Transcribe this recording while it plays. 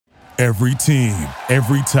Every team,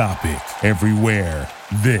 every topic, everywhere.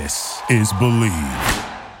 This is Believe.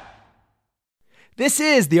 This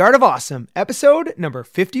is The Art of Awesome, episode number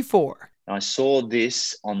 54. I saw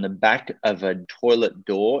this on the back of a toilet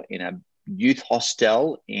door in a youth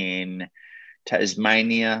hostel in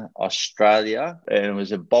Tasmania, Australia. And it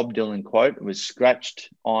was a Bob Dylan quote. It was scratched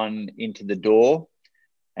on into the door.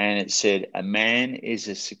 And it said, "A man is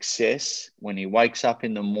a success when he wakes up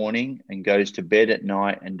in the morning and goes to bed at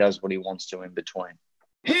night and does what he wants to in between."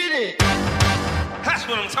 Hit it! That's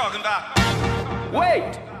what I'm talking about.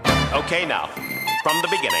 Wait! Okay, now, from the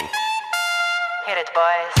beginning. Hit it,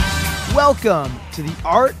 boys. Welcome to The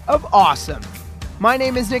Art of Awesome. My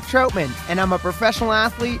name is Nick Troutman, and I'm a professional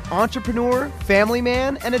athlete, entrepreneur, family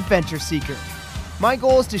man, and adventure seeker. My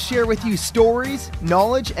goal is to share with you stories,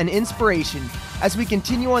 knowledge, and inspiration as we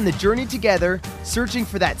continue on the journey together, searching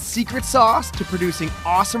for that secret sauce to producing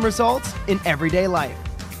awesome results in everyday life.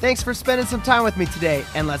 Thanks for spending some time with me today,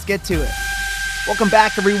 and let's get to it. Welcome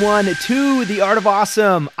back, everyone, to The Art of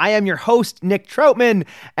Awesome. I am your host, Nick Troutman,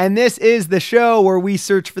 and this is the show where we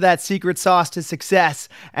search for that secret sauce to success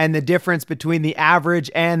and the difference between the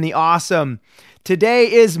average and the awesome.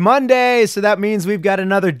 Today is Monday, so that means we've got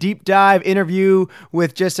another deep dive interview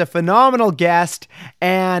with just a phenomenal guest,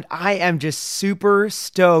 and I am just super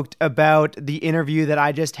stoked about the interview that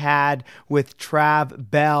I just had with Trav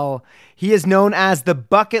Bell. He is known as the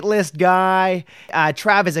bucket list guy.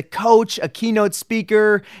 Trav is a coach, a keynote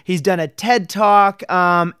speaker. He's done a TED Talk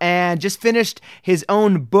and just finished his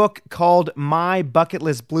own book called My Bucket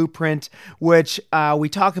List Blueprint, which we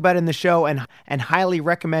talk about in the show and highly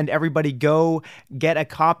recommend everybody go get a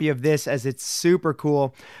copy of this as it's super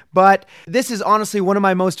cool. But this is honestly one of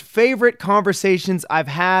my most favorite conversations I've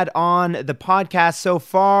had on the podcast so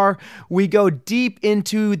far. We go deep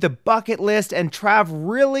into the bucket list, and Trav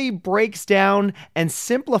really breaks down and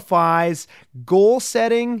simplifies goal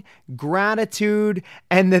setting, gratitude,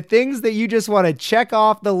 and the things that you just want to check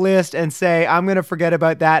off the list and say, I'm going to forget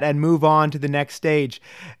about that and move on to the next stage.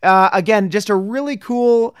 Again, just a really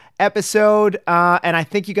cool episode, and I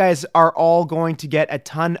think you guys are all going to get a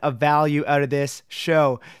ton of value out of this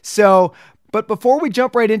show. But before we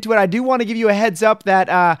jump right into it, I do want to give you a heads up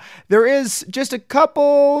that there is just a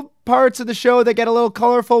couple parts of the show that get a little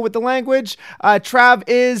colorful with the language. Trav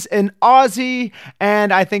is an Aussie,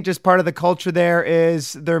 and I think just part of the culture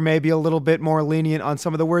there may be a little bit more lenient on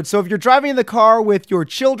some of the words. So if you're driving in the car with your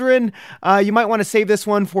children, you might want to save this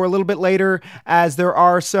one for a little bit later, as there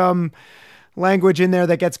are some language in there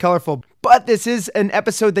that gets colorful. But this is an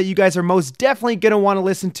episode that you guys are most definitely going to want to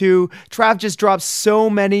listen to. Trav just drops so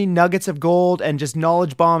many nuggets of gold and just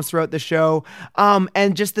knowledge bombs throughout the show.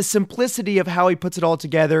 And just the simplicity of how he puts it all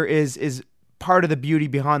together is part of the beauty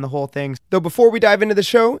behind the whole thing. Though before we dive into the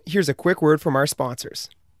show, here's a quick word from our sponsors.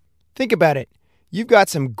 Think about it. You've got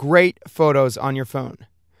some great photos on your phone,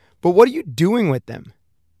 but what are you doing with them?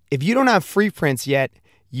 If you don't have free prints yet,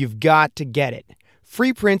 you've got to get it.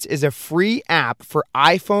 Free Prints is a free app for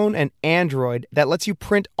iPhone and Android that lets you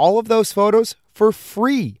print all of those photos for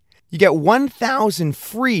free. You get 1,000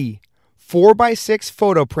 free 4x6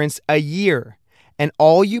 photo prints a year, and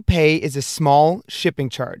all you pay is a small shipping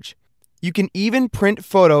charge. You can even print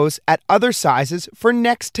photos at other sizes for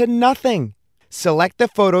next to nothing. Select the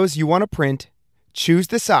photos you want to print, choose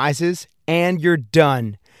the sizes, and you're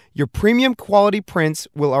done. Your premium quality prints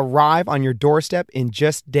will arrive on your doorstep in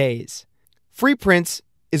just days. Free Prints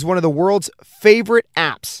is one of the world's favorite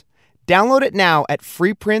apps. Download it now at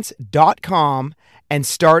freeprints.com and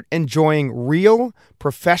start enjoying real,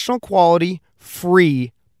 professional quality,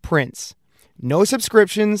 free prints. No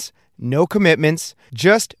subscriptions, no commitments,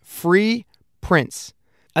 just free prints.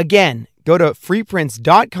 Again, go to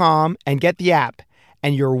freeprints.com and get the app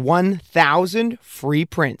and your 1,000 free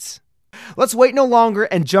prints. Let's wait no longer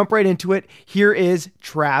and jump right into it. Here is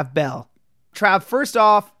Trav Bell. Trav, first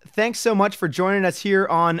off, thanks so much for joining us here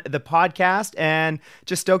on the podcast, and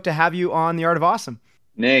just stoked to have you on The Art of Awesome.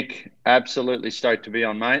 Nick, absolutely stoked to be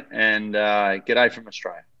on, mate, and g'day from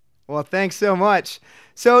Australia. Well, thanks so much.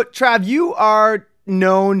 So, Trav, you are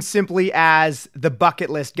known simply as the bucket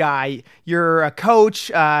list guy. You're a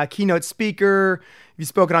coach, keynote speaker. You've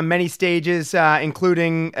spoken on many stages,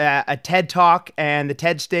 including a TED Talk and the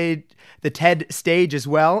TED stage as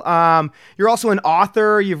well. You're also an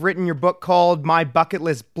author. You've written your book called My Bucket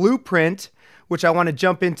List Blueprint, which I want to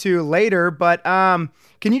jump into later. But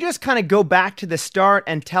can you just kind of go back to the start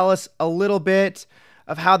and tell us a little bit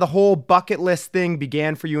of how the whole bucket list thing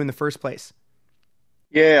began for you in the first place?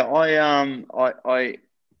 Yeah, I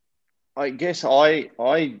guess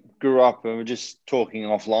I grew up, and we're just talking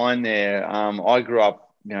offline there. I grew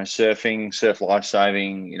up surfing, surf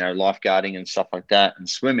lifesaving, lifeguarding and stuff like that, and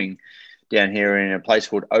swimming down here in a place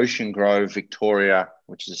called Ocean Grove, Victoria,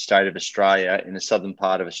 which is a state of Australia in the southern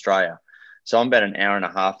part of Australia. So I'm about an hour and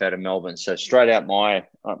a half out of Melbourne. So straight out my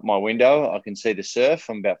window, I can see the surf.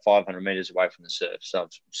 I'm about 500 meters away from the surf. So I've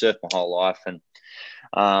surfed my whole life. And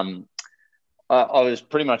I was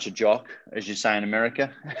pretty much a jock, as you say in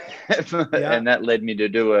America. And that led me to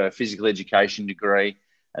do a physical education degree.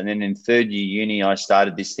 And then in third year uni, I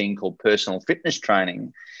started this thing called personal fitness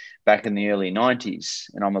training back in the early 90s.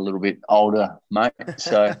 And I'm a little bit older, mate.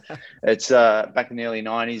 So it's back in the early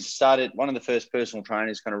 90s. Started one of the first personal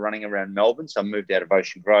trainers kind of running around Melbourne. So I moved out of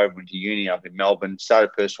Ocean Grove, went to uni up in Melbourne,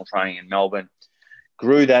 started personal training in Melbourne,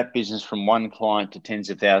 grew that business from one client to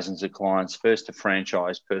tens of thousands of clients, first to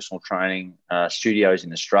franchise personal training studios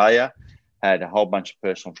in Australia. Had a whole bunch of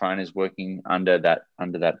personal trainers working under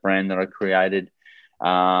that brand that I created.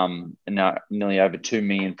 And now nearly over 2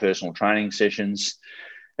 million personal training sessions.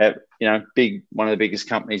 One of the biggest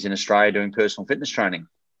companies in Australia doing personal fitness training.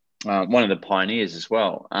 One of the pioneers as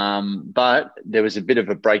well. But there was a bit of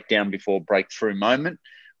a breakdown before breakthrough moment,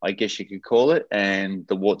 I guess you could call it, and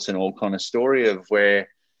the warts and all kind of story of where,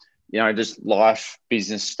 just life,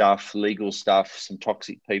 business stuff, legal stuff, some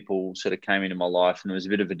toxic people sort of came into my life, and it was a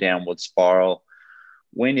bit of a downward spiral.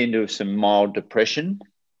 Went into some mild depression,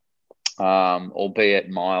 albeit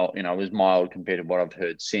mild, it was mild compared to what I've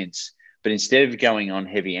heard since. But instead of going on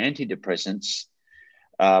heavy antidepressants,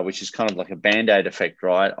 which is kind of like a Band-Aid effect,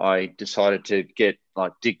 right? I decided to get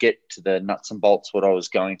to the nuts and bolts what I was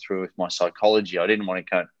going through with my psychology. I didn't want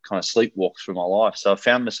to kind of sleepwalk through my life. So I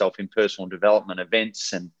found myself in personal development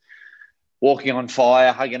events and walking on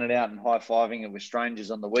fire, hugging it out and high-fiving it with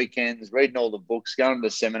strangers on the weekends, reading all the books, going to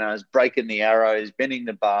the seminars, breaking the arrows, bending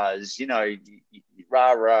the bars,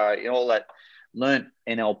 rah-rah, all that. Learnt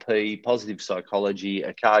NLP, positive psychology,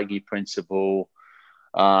 a Carnegie principle,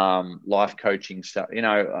 life coaching stuff,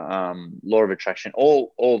 law of attraction,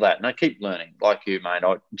 all that. And I keep learning like you, mate.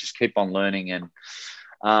 I just keep on learning. And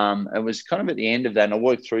it was kind of at the end of that, and I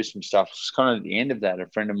worked through some stuff. It was kind of at the end of that, a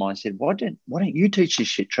friend of mine said, why don't you teach this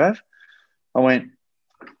shit, Trav? I went,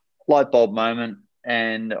 light bulb moment.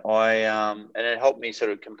 And and it helped me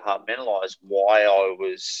sort of compartmentalize why I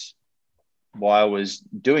was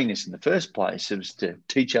doing this in the first place. It was to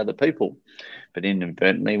teach other people, but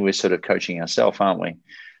inadvertently we're sort of coaching ourselves, aren't we?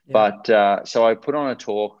 Yeah. But so I put on a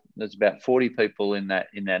talk. There's about 40 people in that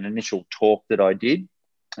initial talk that I did,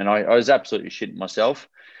 and I was absolutely shitting myself,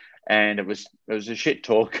 and it was a shit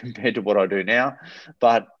talk compared to what I do now.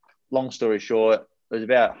 But long story short, it was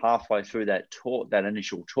about halfway through that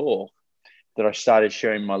initial talk, that I started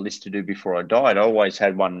sharing my list to do before I died. I always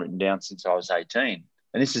had one written down since I was 18.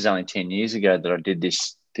 And this is only 10 years ago that I did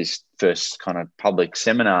this first kind of public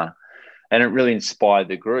seminar, and it really inspired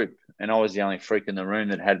the group. And I was the only freak in the room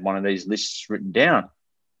that had one of these lists written down,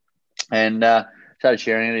 and started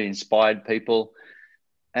sharing it. It inspired people.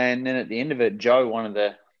 And then at the end of it, Joe, one of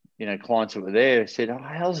the clients that were there, said, "Oh,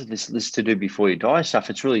 how's this list to do before you die stuff?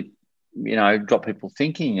 It's really, got people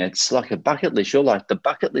thinking. It's like a bucket list. You're like the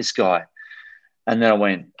bucket list guy." And then I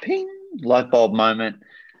went, ping, light bulb moment.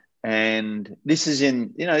 And this is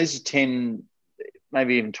 10,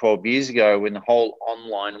 maybe even 12 years ago, when the whole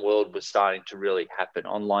online world was starting to really happen,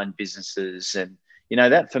 online businesses. And,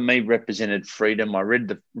 that for me represented freedom. I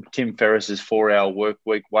read Tim Ferriss's 4-Hour Work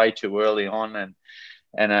Week way too early on.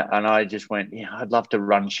 And I just went, I'd love to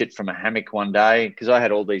run shit from a hammock one day, because I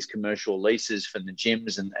had all these commercial leases from the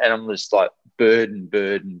gyms, and I'm just like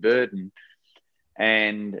burden.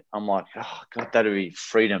 And I'm like, oh, God, that'd be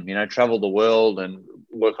freedom, travel the world and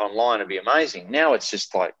work online would be amazing. Now it's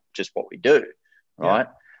just what we do, right?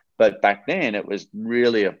 Yeah. But back then it was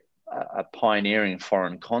really a pioneering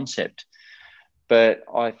foreign concept. But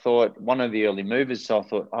I thought, one of the early movers, so I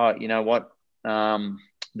thought, oh, you know what? Went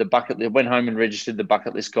home and registered the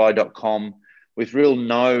bucketlistguy.com with real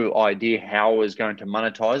no idea how I was going to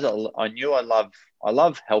monetize it. I knew I love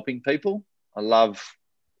helping people. I love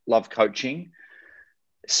coaching.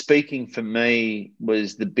 Speaking for me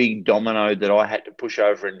was the big domino that I had to push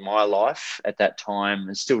over in my life at that time,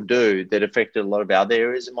 and still do, that affected a lot of other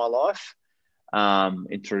areas in my life,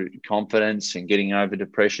 through confidence and getting over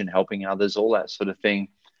depression, helping others, all that sort of thing.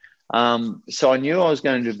 So I knew I was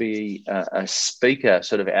going to be a speaker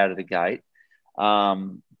sort of out of the gate,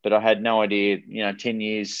 but I had no idea. 10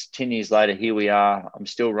 years later, here we are. I'm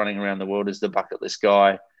still running around the world as the bucket list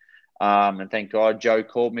guy. And thank God Joe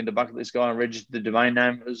called me the bucket list guy and registered the domain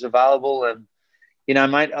name. It was available. And,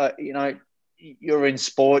 mate, you're in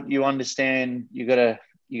sport. You understand you got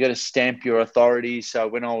to stamp your authority. So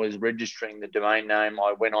when I was registering the domain name,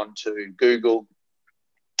 I went on to Google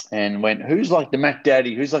and went, who's like the Mac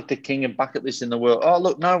Daddy? Who's like the king of bucket lists in the world? Oh,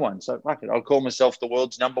 look, no one. So fuck it. I'll call myself the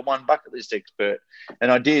world's #1 bucket list expert.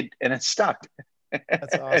 And I did, and it stuck.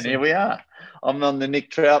 That's awesome. And here we are. I'm on the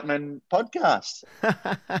Nick Troutman podcast.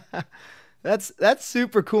 That's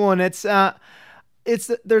super cool. And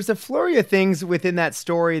there's a flurry of things within that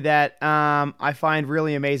story that I find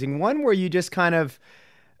really amazing. One where you just kind of,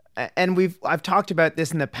 and I've talked about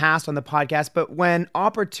this in the past on the podcast, but when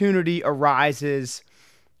opportunity arises,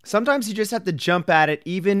 sometimes you just have to jump at it,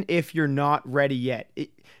 even if you're not ready yet.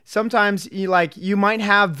 Sometimes you might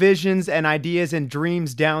have visions and ideas and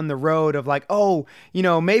dreams down the road of like, oh,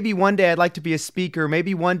 maybe one day I'd like to be a speaker.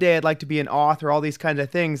 Maybe one day I'd like to be an author, all these kinds of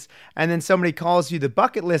things. And then somebody calls you the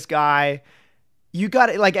bucket list guy. You got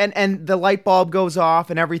it, and the light bulb goes off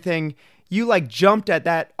and everything. You jumped at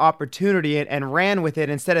that opportunity and ran with it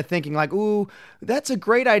instead of thinking like, ooh, that's a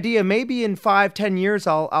great idea. Maybe in 5-10 years,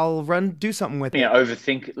 I'll do something with it. Let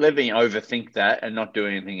me overthink that and not do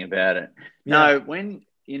anything about it. Yeah. No, when,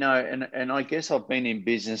 and I guess I've been in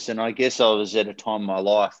business, and I guess I was at a time in my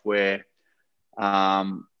life where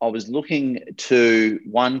I was looking to,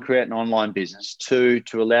 one, create an online business, two,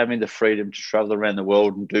 to allow me the freedom to travel around the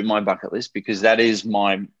world and do my bucket list, because that is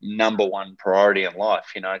my #1 priority in life,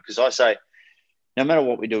 because I say, no matter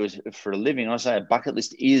what we do for a living, I say a bucket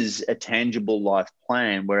list is a tangible life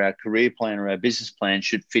plan where our career plan or our business plan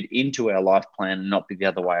should fit into our life plan and not be the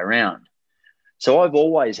other way around. So I've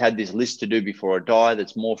always had this list to do before I die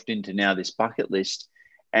that's morphed into now this bucket list,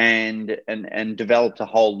 and developed a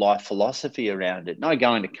whole life philosophy around it. And I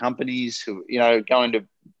go into companies who, go into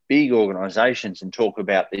big organizations and talk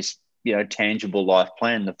about this, tangible life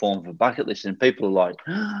plan in the form of a bucket list. And people are like,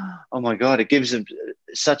 oh my God, it gives them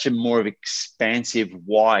such a more of expansive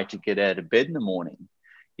why to get out of bed in the morning,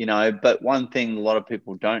 But one thing a lot of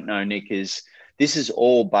people don't know, Nick, is this is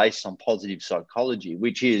all based on positive psychology,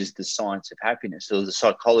 which is the science of happiness, or the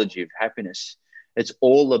psychology of happiness. It's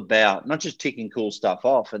all about not just ticking cool stuff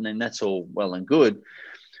off, and then that's all well and good,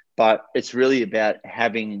 but it's really about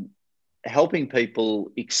helping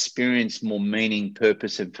people experience more meaning,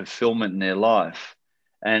 purpose, and fulfillment in their life,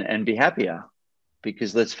 and be happier.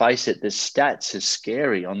 Because let's face it, the stats are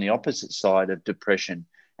scary on the opposite side of depression,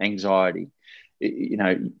 anxiety,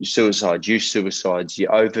 suicides, youth suicides,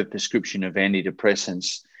 your overprescription of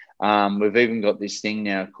antidepressants. We've even got this thing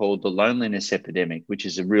now called the loneliness epidemic, which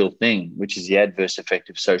is a real thing, which is the adverse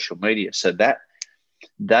effect of social media. So that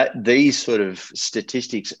these sort of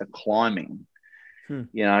statistics are climbing, and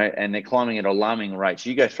they're climbing at alarming rates.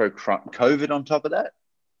 You go through COVID on top of that,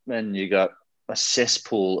 and you got a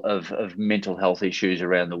cesspool of mental health issues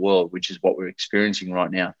around the world, which is what we're experiencing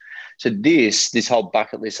right now. So this whole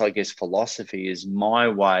bucket list, I guess, philosophy is my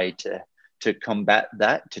way to combat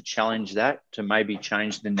that, to challenge that, to maybe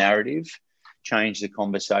change the narrative, change the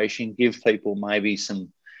conversation, give people maybe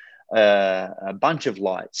some a bunch of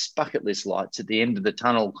lights, bucket list lights at the end of the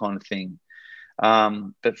tunnel kind of thing.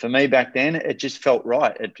 But for me back then, it just felt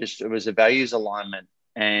right. It was a values alignment,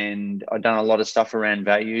 and I'd done a lot of stuff around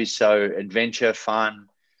values. So adventure, fun,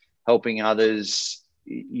 helping others,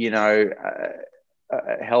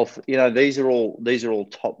 health, these are all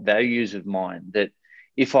top values of mine that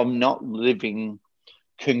if I'm not living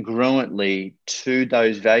congruently to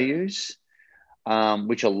those values,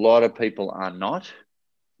 which a lot of people are not,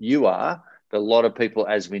 you are, but a lot of people,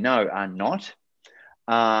 as we know, are not.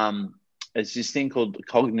 It's this thing called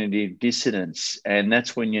cognitive dissonance, and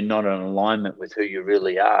that's when you're not in alignment with who you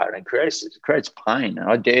really are, and it creates pain. And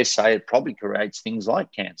I dare say it probably creates things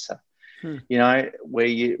like cancer. Where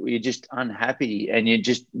you're just unhappy and you're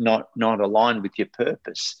just not aligned with your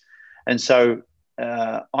purpose. And so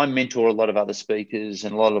I mentor a lot of other speakers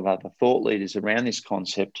and a lot of other thought leaders around this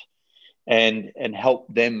concept, and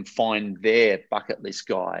help them find their bucket list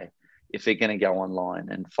guy if they're going to go online,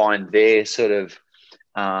 and find their sort of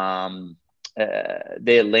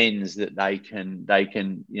their lens that they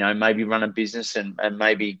can maybe run a business and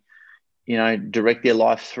maybe direct their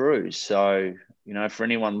life through. So for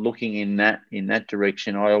anyone looking in that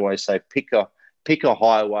direction, I always say pick a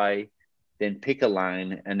highway, then pick a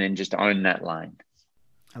lane, and then just own that lane.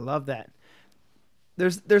 I love that.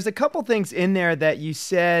 There's a couple things in there that you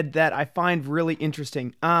said that I find really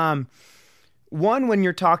interesting. One, when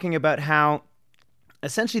you're talking about how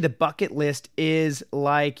essentially the bucket list is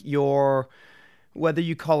like your, whether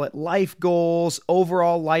you call it life goals,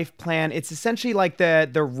 overall life plan, it's essentially like the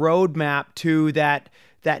roadmap to that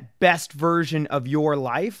best version of your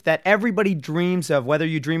life that everybody dreams of, whether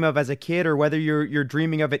you dream of as a kid or whether you're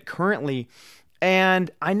dreaming of it currently. And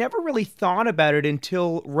I never really thought about it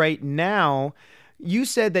until right now, you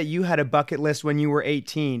said that you had a bucket list when you were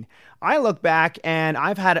 18. I look back and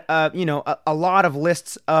I've had, a lot of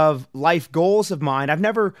lists of life goals of mine. I've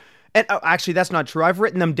never, and actually that's not true. I've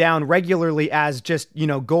written them down regularly as just,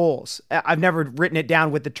 goals. I've never written it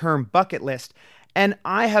down with the term bucket list. And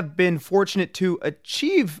I have been fortunate to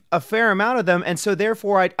achieve a fair amount of them. And so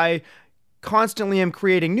therefore I constantly am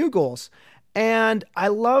creating new goals. And I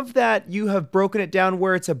love that you have broken it down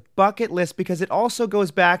where it's a bucket list, because it also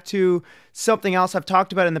goes back to something else I've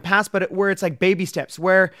talked about in the past, but where it's like baby steps,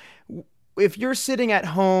 where if you're sitting at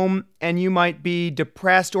home and you might be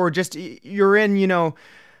depressed or just you're in, the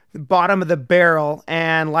bottom of the barrel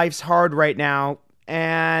and life's hard right now,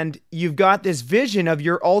 and you've got this vision of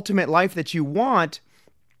your ultimate life that you want,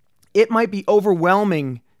 it might be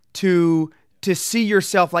overwhelming to see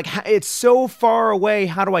yourself like, it's so far away.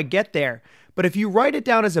 How do I get there? But if you write it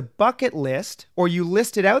down as a bucket list, or you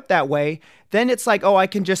list it out that way, then it's like, oh, I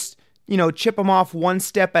can just, chip them off one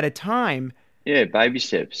step at a time. Yeah, baby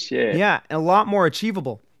steps. Yeah. Yeah, and a lot more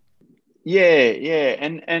achievable. Yeah.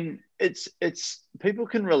 And it's people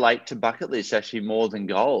can relate to bucket lists actually more than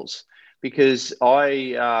goals, because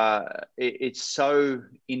it's so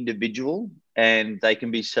individual, and they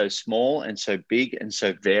can be so small and so big and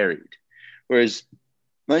so varied. Whereas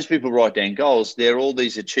most people write down goals, they're all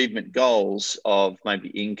these achievement goals of maybe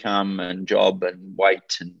income and job and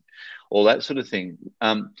weight and all that sort of thing.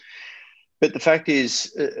 But the fact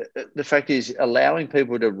is allowing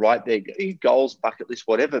people to write their goals, bucket list,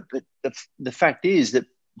 whatever. But the fact is that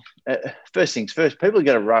first things first, people are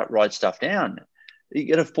going to write stuff down. You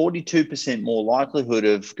get a 42% more likelihood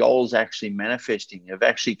of goals actually manifesting, of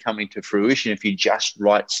actually coming to fruition, if you just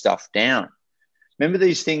write stuff down. Remember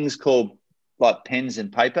these things called like pens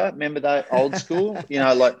and paper? Remember that old school?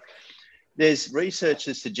 Like there's research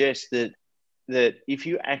that suggests that if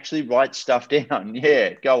you actually write stuff down,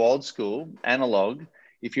 go old school, analog.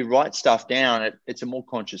 If you write stuff down, it's a more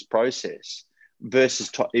conscious process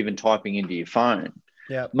versus even typing into your phone.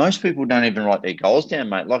 Yeah. Most people don't even write their goals down,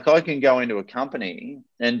 mate. Like I can go into a company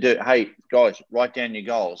and do, hey, guys, write down your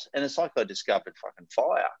goals. And it's like I discovered fucking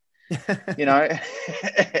fire. And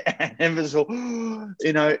it was all,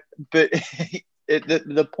 but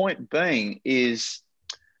the point being is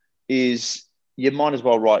you might as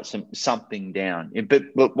well write something down. But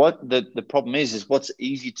what the problem is what's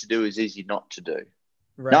easy to do is easy not to do.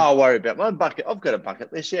 Right. No, I'll worry about my bucket. I've got a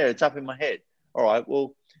bucket list. Yeah, it's up in my head. All right,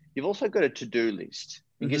 well, you've also got a to-do list.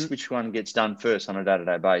 And guess which one gets done first on a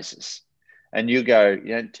day-to-day basis? And you go,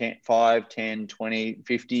 5, 10, 20,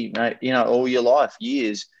 50, all your life,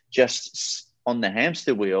 years, just on the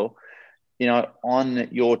hamster wheel, on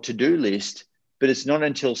your to-do list. But it's not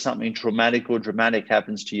until something traumatic or dramatic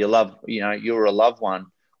happens to your you're a loved one,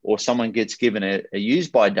 or someone gets given a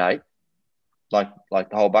use-by date, like the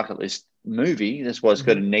whole bucket list movie. That's why it's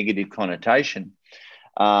got a negative connotation,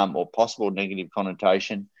 or possible negative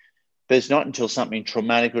connotation. But it's not until something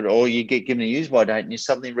traumatic or you get given a use-by date and you're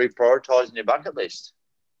suddenly reprioritizing your bucket list.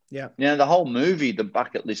 Yeah. The whole movie, the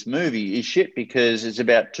bucket list movie, is shit because it's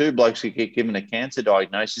about two blokes who get given a cancer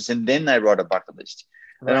diagnosis and then they write a bucket list.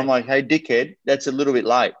 Right. And I'm like, hey, dickhead, that's a little bit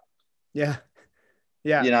late. Yeah.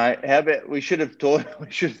 Yeah. How about we should have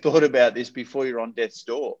thought about this before you're on death's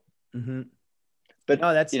door. Mm-hmm. But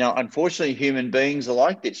no, unfortunately, human beings are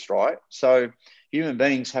like this, right? So human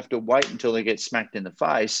beings have to wait until they get smacked in the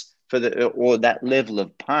face or that level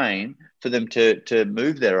of pain for them to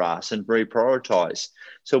move their ass and reprioritize.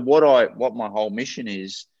 So what my whole mission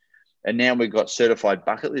is, and now we've got certified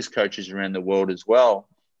bucket list coaches around the world as well,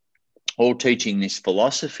 all teaching this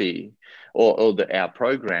philosophy or our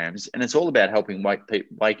programs, and it's all about helping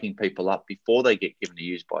waking people up before they get given a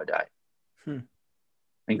use-by date,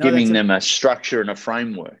 and giving them a structure and a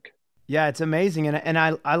framework. Yeah, it's amazing, and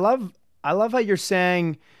I love how you're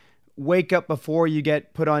saying wake up before you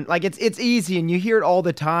get put on. Like it's easy, and you hear it all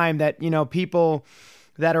the time that people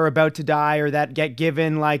that are about to die or that get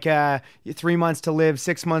given like 3 months to live,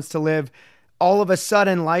 6 months to live. All of a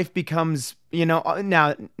sudden life becomes,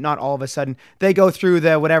 now not all of a sudden, they go through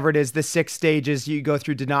the 6 stages. You go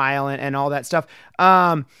through denial and all that stuff.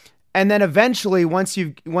 And then eventually once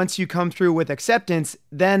you come through with acceptance,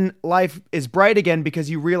 then life is bright again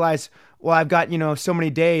because you realize, well, I've got, so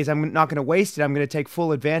many days. I'm not going to waste it. I'm going to take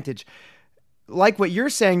full advantage. Like what you're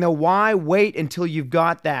saying though, why wait until you've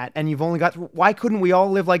got that? And you've only got, why couldn't we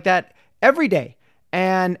all live like that every day?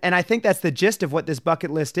 And I think that's the gist of what this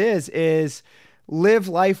bucket list is live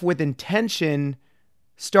life with intention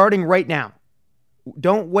starting right now.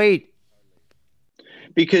 Don't wait.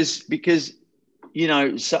 Because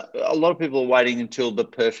so a lot of people are waiting until the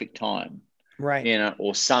perfect time. Right.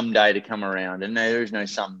 Or someday to come around. And there is no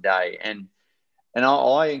someday. And And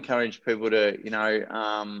I encourage people to,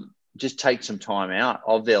 just take some time out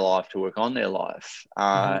of their life to work on their life,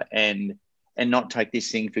 and not take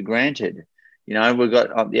this thing for granted. We've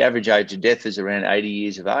got the average age of death is around 80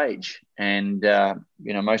 years of age. And,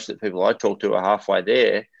 most of the people I talk to are halfway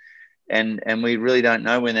there. And we really don't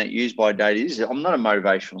know when that use by date is. I'm not a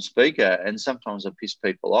motivational speaker, and sometimes I piss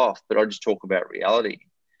people off, but I just talk about reality.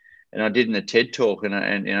 And I did in a TED talk,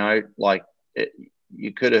 and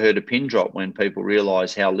you could have heard a pin drop when people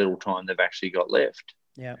realise how little time they've actually got left.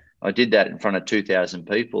 Yeah, I did that in front of 2,000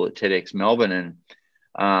 people at TEDx Melbourne,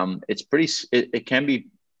 and it's pretty. It can be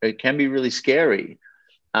really scary.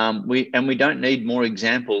 We don't need more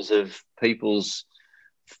examples of people's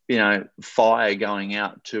fire going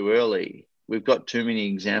out too early. We've got too many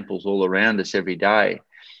examples all around us every day.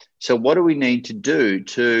 So what do we need to do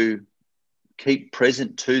to keep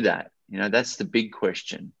present to that? That's the big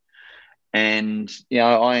question. And,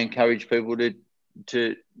 I encourage people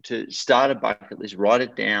to start a bucket list, write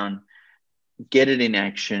it down, get it in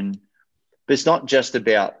action. But it's not just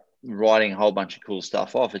about writing a whole bunch of cool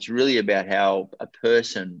stuff off. It's really about how a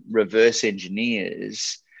person reverse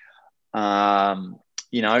engineers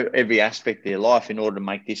every aspect of their life in order to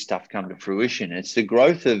make this stuff come to fruition. It's the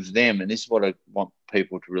growth of them, and this is what I want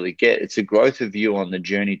people to really get. It's the growth of you on the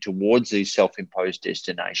journey towards these self-imposed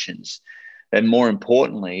destinations. And more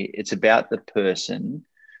importantly, it's about the person,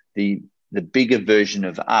 the bigger version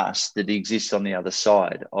of us that exists on the other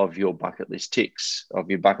side of your bucket list ticks, of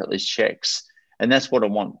your bucket list checks. And that's what I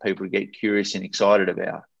want people to get curious and excited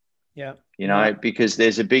about. Yeah. Because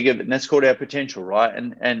there's a bigger, and that's called our potential, right?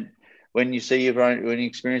 And when you see when you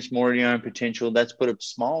experience more of your own potential, that's put a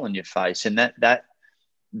smile on your face. And that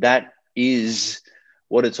is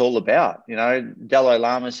what it's all about. Dalai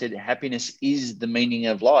Lama said, happiness is the meaning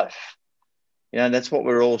of life. That's what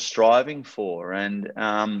we're all striving for. And,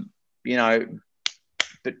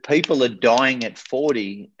 but people are dying at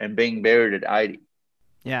 40 and being buried at 80.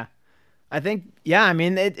 Yeah. I think, I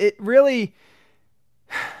mean, it really,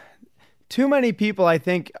 too many people, I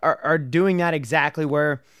think, are doing that exactly,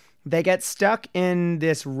 where they get stuck in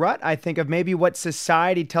this rut, I think, of maybe what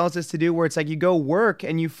society tells us to do, where it's like you go work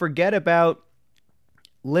and you forget about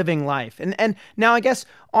living life. And now, I guess,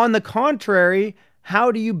 on the contrary,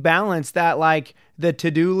 how do you balance that, like the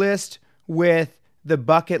to-do list with the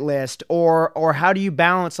bucket list, or how do you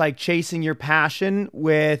balance like chasing your passion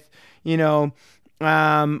with,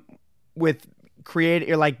 with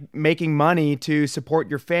creating or like making money to support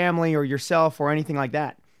your family or yourself or anything like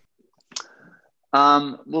that?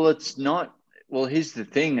 Well, it's not. Well, here's the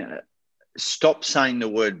thing. Stop saying the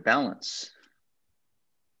word balance.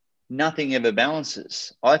 Nothing ever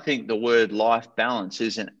balances. I think the word life balance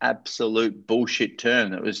is an absolute bullshit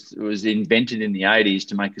term that was invented in the 80s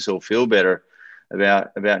to make us all feel better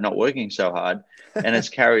about not working so hard, and it's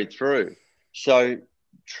carried through. So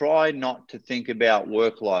try not to think about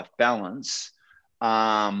work-life balance.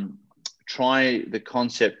 Try the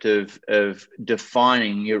concept of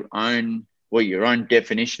defining your own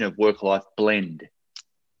definition of work-life blend.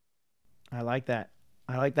 I like that.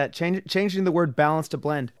 Changing the word balance to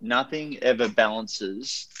blend. Nothing ever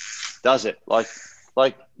balances, does it? Like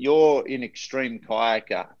you're an extreme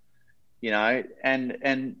kayaker,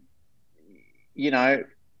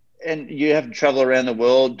 and you have to travel around the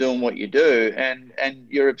world doing what you do, and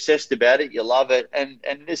you're obsessed about it. You love it. And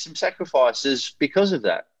there's some sacrifices because of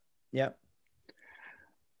that. Yep.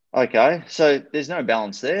 Okay. So there's no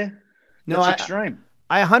balance there. No, That's extreme.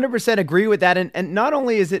 I 100% agree with that. And not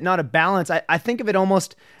only is it not a balance, I think of it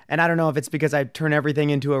almost, and I don't know if it's because I turn everything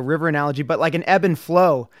into a river analogy, but like an ebb and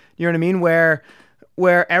flow. You know what I mean? Where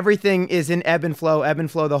everything is in ebb and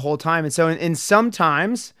flow the whole time. And so in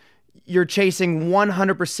sometimes you're chasing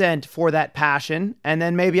 100% for that passion. And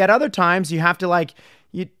then maybe at other times you have to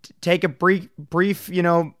take a brief,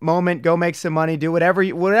 moment, go make some money, do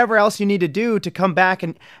whatever else you need to do to come back,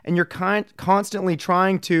 and you're constantly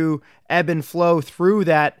trying to ebb and flow through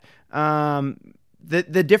that,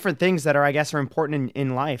 the different things that are important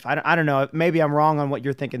in life. I don't know, maybe I'm wrong on what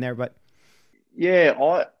you're thinking there, but yeah,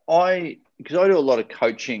 because I do a lot of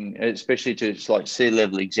coaching, especially to like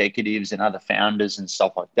C-level executives and other founders and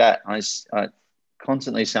stuff like that. I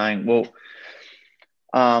constantly saying, well,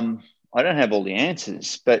 I don't have all the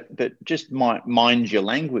answers, but just mind your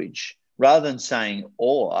language. Rather than saying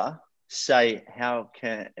or, say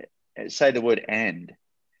the word and.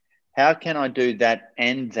 How can I do that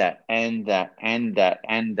and that and that and that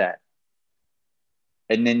and that?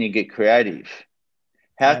 And then you get creative.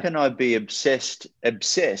 How can I be obsessed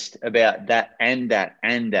about that and that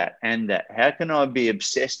and that and that? How can I be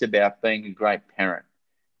obsessed about being a great parent?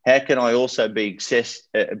 How can I also be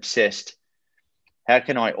obsessed how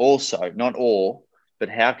can I also, not all, but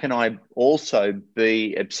how can I also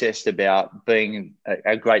be obsessed about being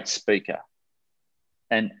a great speaker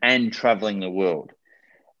and traveling the world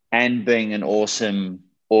and being an awesome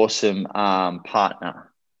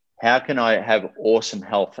partner? How can I have awesome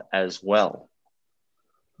health as well?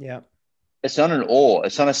 Yeah. It's not an or,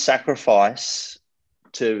 it's not a sacrifice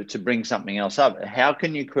to bring something else up. How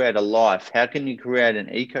can you create a life? How can you create an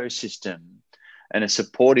ecosystem and a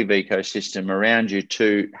supportive ecosystem around you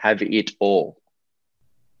to have it all?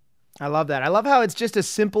 I love that. I love how it's just a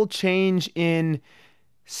simple change in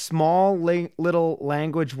small little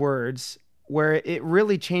language words where it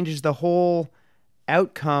really changes the whole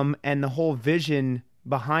outcome and the whole vision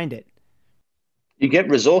behind it. You get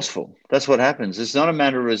resourceful. That's what happens. It's not a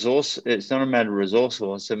matter of resource. It's not a matter of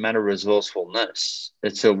resourceful. It's a matter of resourcefulness.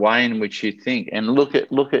 It's a way in which you think. And look at.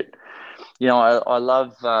 I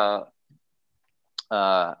love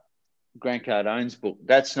Grant Cardone's book.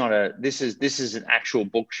 That's not a. This is an actual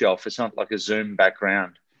bookshelf. It's not like a Zoom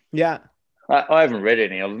background. Yeah. I haven't read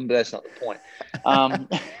any of them, but that's not the point.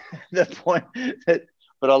 The point that.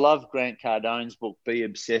 But I love Grant Cardone's book, Be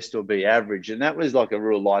Obsessed or Be Average. And that was like a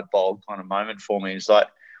real light bulb kind of moment for me. It's like,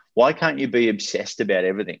 why can't you be obsessed about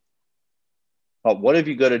everything? Like, what have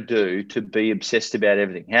you got to do to be obsessed about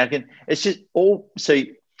everything? It's just all,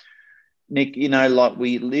 see, Nick, like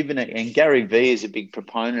we live in and Gary Vee is a big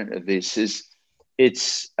proponent of this,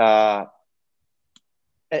 it's our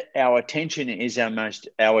attention is our most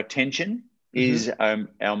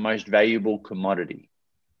valuable commodity.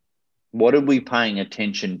 What are we paying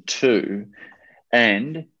attention to?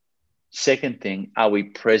 And second thing, are we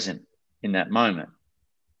present in that moment?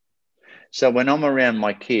 So when I'm around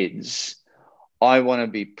my kids, I want to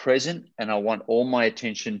be present and I want all my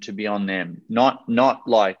attention to be on them. Not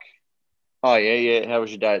like, oh, yeah, how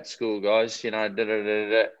was your day at school, guys?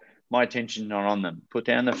 My attention not on them. Put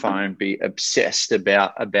down the phone, be obsessed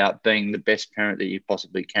about being the best parent that you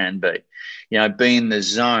possibly can be. Be in the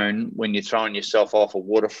zone when you're throwing yourself off a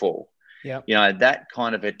waterfall. Yeah. That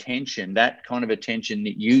kind of attention that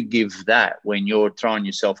you give that when you're throwing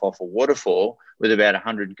yourself off a waterfall with about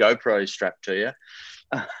 100 GoPros strapped to you,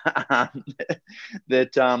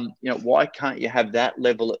 why can't you have that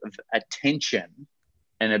level of attention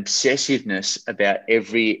and obsessiveness about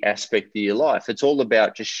every aspect of your life? It's all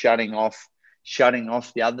about just shutting off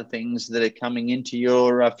the other things that are coming into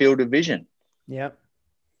your field of vision. Yeah.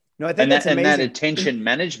 No, I think that's amazing. And that attention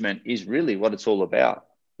management is really what it's all about.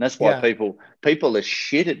 And that's why people are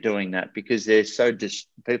shit at doing that, because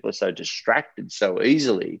people are so distracted so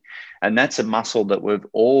easily. And that's a muscle that we've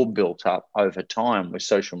all built up over time with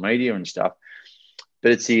social media and stuff.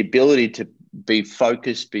 But it's the ability to be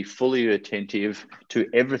focused, be fully attentive to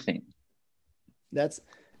everything. There's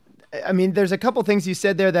a couple things you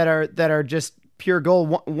said there that are just pure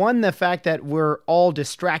gold. One, the fact that we're all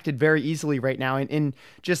distracted very easily right now in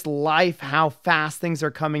just life, how fast things are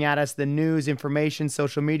coming at us, the news, information,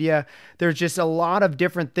 social media. There's just a lot of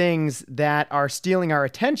different things that are stealing our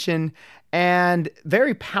attention, and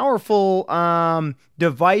very powerful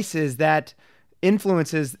devices, that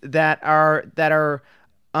influences that are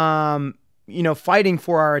fighting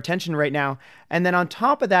for our attention right now. And then on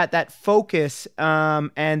top of that focus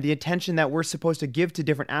and the attention that we're supposed to give to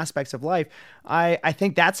different aspects of life, I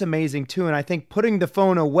think that's amazing too. And I think putting the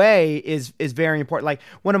phone away is very important. Like,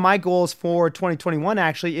 one of my goals for 2021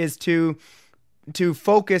 actually is to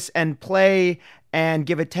focus and play and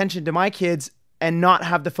give attention to my kids and not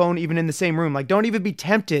have the phone even in the same room. Like, don't even be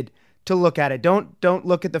tempted to look at it. Don't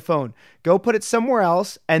look at the phone. Go put it somewhere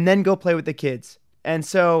else and then go play with the kids. And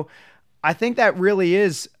so I think that really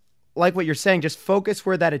is, like what you're saying, just focus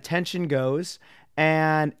where that attention goes.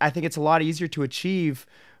 And I think it's a lot easier to achieve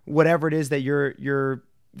whatever it is that your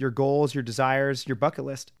goals, your desires, your bucket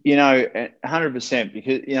list. 100%,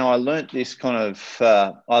 because, I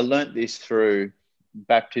learned this through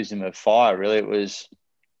baptism of fire. Really, it was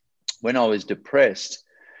when I was depressed.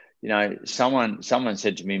 Someone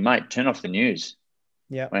said to me, "Mate, turn off the news."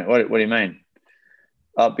 Yeah. Mate, what do you mean?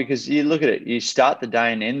 Because you look at it, you start the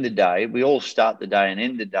day and end the day. We all start the day and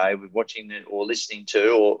end the day with watching or listening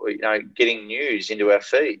to or getting news into our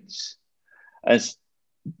feeds. And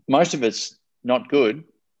most of it's not good.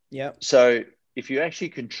 Yeah. So if you actually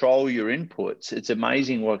control your inputs, it's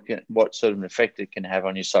amazing what sort of an effect it can have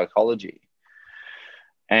on your psychology.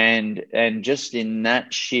 And just in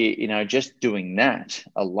that sheer, just doing that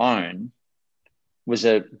alone was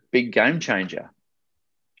a big game changer.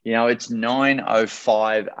 It's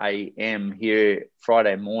 9:05 a.m. here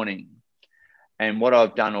Friday morning. And what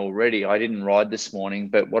I've done already, I didn't ride this morning,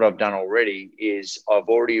 but what I've done already is I've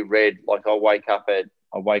already read, like I wake up at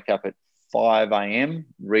 5 a.m.,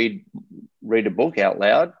 read a book out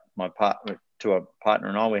loud. My partner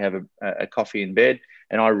and I, we have a coffee in bed,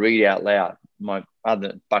 and I read out loud. My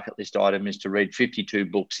other bucket list item is to read 52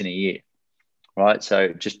 books in a year, right?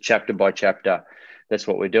 So just chapter by chapter, that's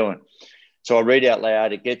what we're doing. So I read out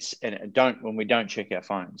loud. When we don't check our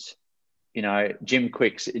phones. Jim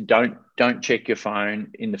Quick's, don't check your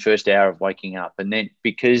phone in the first hour of waking up. And then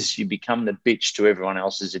because you become the bitch to everyone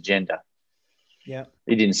else's agenda. Yeah.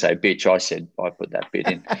 He didn't say bitch. I put that bit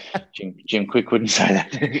in. Jim Quick wouldn't say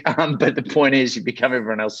that. But the point is you become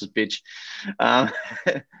everyone else's bitch. But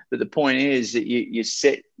the point is that you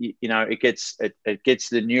set, it gets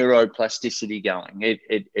the neuroplasticity going.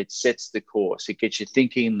 It sets the course. It gets you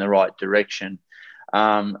thinking in the right direction.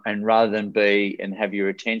 And rather than have your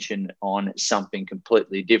attention on something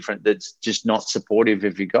completely different that's just not supportive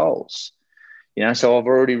of your goals. So I've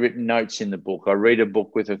already written notes in the book. I read a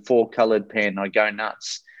book with a 4-colored pen. I go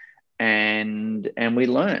nuts, and we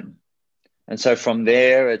learn. And so from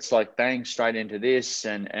there, it's like bang straight into this,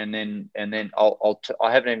 and then I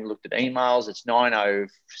haven't even looked at emails. It's 9:07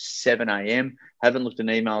 a.m. Haven't looked at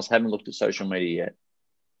emails. Haven't looked at social media yet.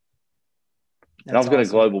 And I've got a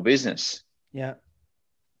global business. Yeah.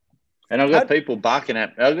 And I've got people barking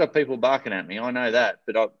at me. I know that,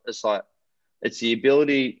 but it's the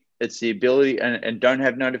ability. It's the ability, and don't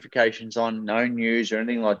have notifications on, no news or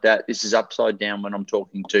anything like that. This is upside down when I'm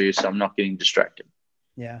talking to you, so I'm not getting distracted.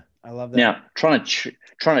 Yeah, I love that. Now, trying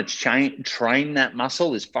to train that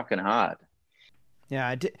muscle is fucking hard.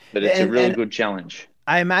 Yeah, but it's a really good challenge.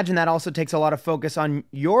 I imagine that also takes a lot of focus on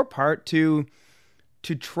your part to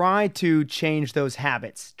try to change those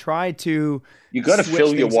habits. You got to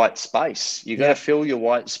fill your white space. You got to fill your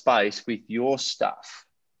white space with your stuff.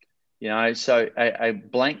 So a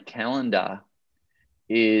blank calendar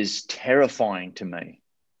is terrifying to me.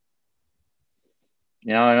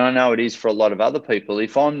 And I know it is for a lot of other people.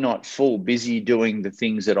 If I'm not busy doing the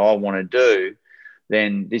things that I want to do,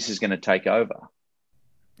 then this is going to take over.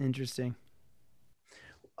 Interesting.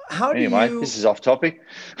 This is off topic.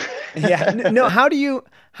 Yeah. No. How do you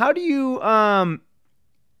are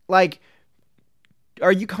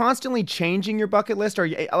you constantly changing your bucket list? Or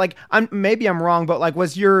maybe I'm wrong, but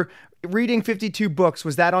was your reading 52 books,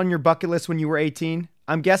 was that on your bucket list when you were 18?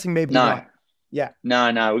 I'm guessing maybe not. Yeah.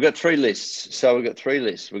 No. We've got 3 lists. So we've got 3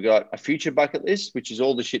 lists. We've got a future bucket list, which is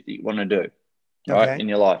all the shit that you want to do, right, in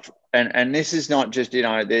your life. And this is not just,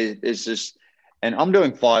 there's this, and I'm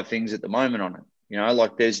doing 5 things at the moment on it.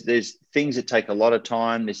 There's things that take a lot of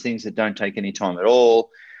time. There's things that don't take any time at all.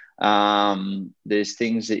 There's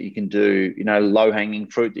things that you can do, low hanging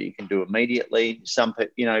fruit that you can do immediately. Some,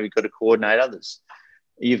 you've got to coordinate others.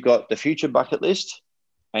 You've got the future bucket list,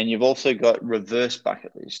 and you've also got reverse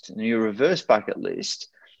bucket list. And your reverse bucket list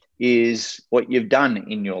is what you've done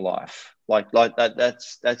in your life. Like that,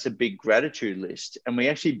 that's a big gratitude list. And we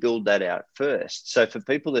actually build that out first. So for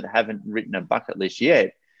people that haven't written a bucket list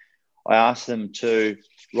yet, I ask them to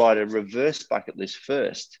write a reverse bucket list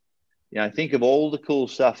first. Think of all the cool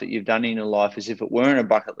stuff that you've done in your life as if it weren't a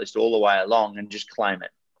bucket list all the way along, and just claim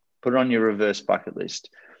it. Put it on your reverse bucket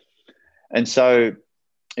list. And so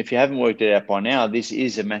if you haven't worked it out by now, this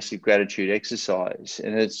is a massive gratitude exercise.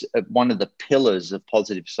 And it's one of the pillars of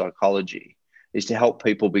positive psychology, is to help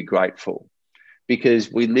people be grateful. Because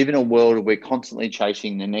we live in a world where we're constantly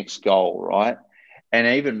chasing the next goal, right? And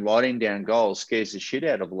even writing down goals scares the shit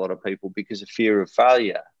out of a lot of people because of fear of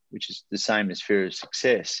failure, which is the same as fear of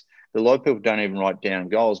success. A lot of people don't even write down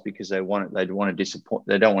goals because they don't want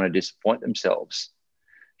to disappoint themselves,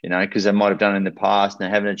 because they might have done it in the past and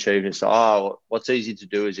they haven't achieved it. So, what's easy to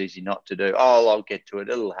do is easy not to do. I'll get to it.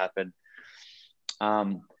 It'll happen.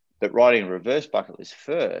 But writing a reverse bucket list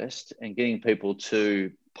first and getting people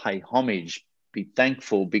to pay homage, be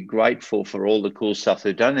thankful, be grateful for all the cool stuff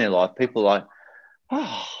they've done in their life. People are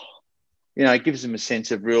like, it gives them a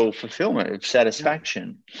sense of real fulfillment, of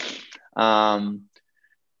satisfaction.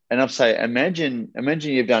 And I'd say, imagine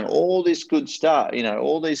you've done all this good stuff,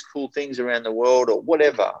 all these cool things around the world or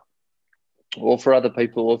whatever, or for other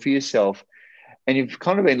people or for yourself, and you've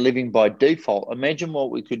kind of been living by default. Imagine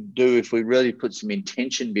what we could do if we really put some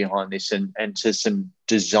intention behind this and to some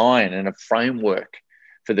design and a framework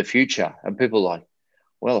for the future. And people are like,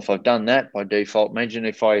 well, if I've done that by default, imagine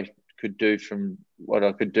if I could do from what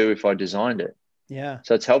I could do if I designed it. Yeah.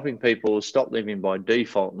 So it's helping people stop living by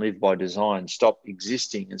default and live by design, stop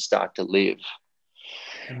existing and start to live.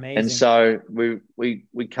 Amazing. And so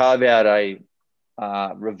we carve out a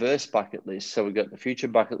reverse bucket list. So we've got the future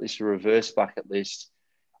bucket list, a reverse bucket list.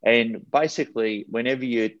 And basically, whenever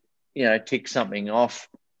you tick something off,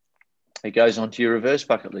 it goes onto your reverse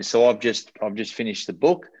bucket list. So I've just finished the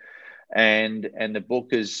book. And the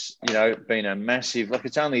book has, been a massive, like,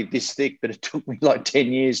 it's only this thick, but it took me like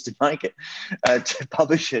 10 years to make it, to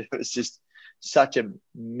publish it. It was just such a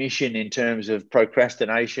mission in terms of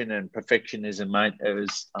procrastination and perfectionism, mate. It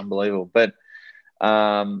was unbelievable. But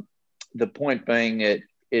the point being,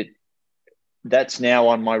 that's now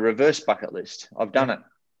on my reverse bucket list. I've done it,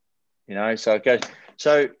 so it goes.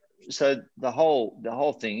 So the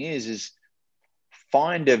whole thing is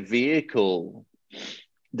find a vehicle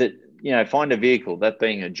that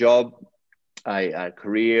being a job, a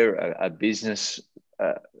career, a business,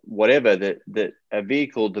 whatever, that a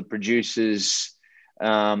vehicle that produces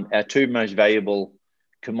our two most valuable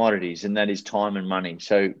commodities, and that is time and money.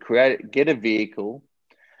 So get a vehicle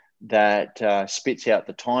that spits out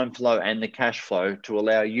the time flow and the cash flow to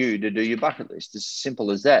allow you to do your bucket list. It's as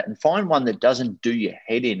simple as that. And find one that doesn't do your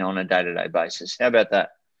head in on a day-to-day basis. How about that?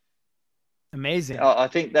 Amazing. I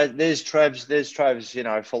think that there's Trav's,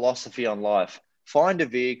 philosophy on life. Find a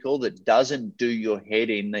vehicle that doesn't do your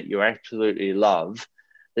head in, that you absolutely love,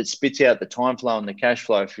 that spits out the time flow and the cash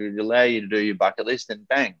flow to allow you to do your bucket list, and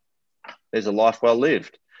bang, there's a life well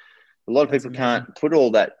lived. A lot of people can't put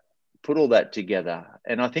all that together.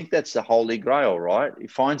 And I think that's the holy grail, right? You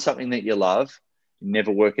find something that you love, you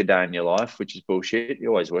never work a day in your life, which is bullshit.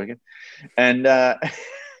 You're always working. And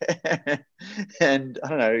and I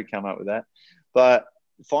don't know who come up with that, but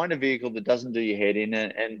find a vehicle that doesn't do your head in,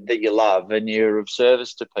 and that you love, and you're of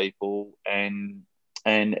service to people, and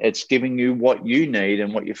it's giving you what you need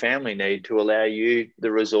and what your family need to allow you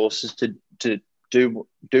the resources to do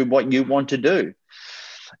what you want to do.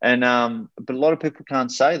 And but a lot of people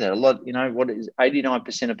can't say that. What is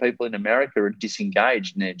 89% of people in America are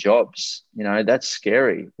disengaged in their jobs. That's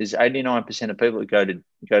scary. There's 89% of people that go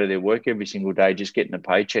to their work every single day, just getting a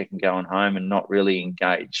paycheck and going home and not really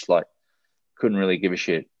engaged, like couldn't really give a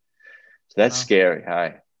shit. So that's scary,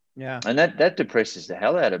 hey? Yeah. And that depresses the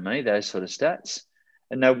hell out of me, those sort of stats.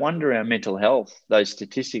 And no wonder our mental health, those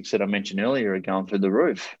statistics that I mentioned earlier, are going through the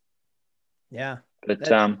roof. Yeah.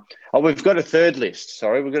 But we've got a third list.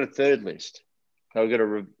 Sorry, we've got a third list. So we've got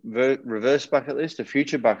a reverse bucket list, a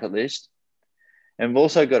future bucket list, and we've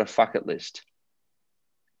also got a fuck it list.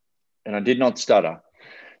 And I did not stutter.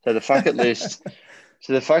 So the fuck it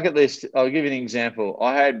list. I'll give you an example.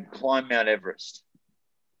 I had climbed Mount Everest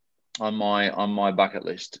on my bucket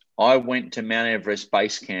list. I went to Mount Everest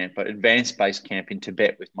base camp, advanced base camp in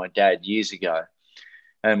Tibet with my dad years ago.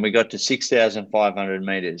 And we got to 6,500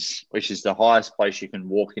 meters, which is the highest place you can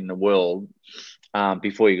walk in the world,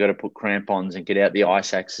 before you got to put crampons and get out the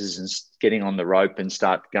ice axes and getting on the rope and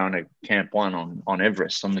start going to Camp 1 on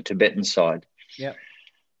Everest on the Tibetan side. Yeah.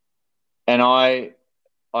 And I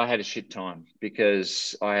had a shit time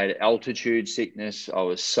because I had altitude sickness. I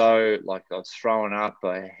was throwing up.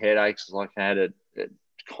 I had headaches, like I had a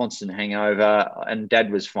constant hangover, and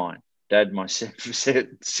Dad was fine. Dad, my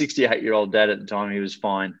 68-year-old dad at the time, he was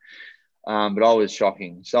fine, but I was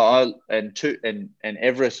shocking. So and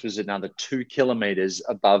Everest was another 2 kilometers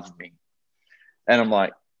above me, and I'm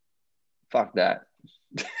like, fuck that.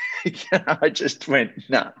 I just went,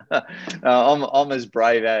 nah. I'm as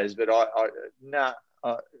brave as, but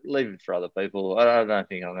leave it for other people. I don't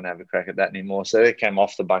think I'm going to have a crack at that anymore. So it came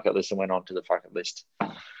off the bucket list and went on to the bucket list.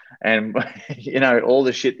 And all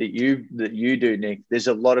the shit that you do, Nick, there's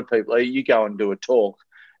a lot of people. You go and do a talk,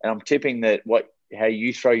 and I'm tipping that how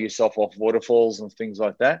you throw yourself off waterfalls and things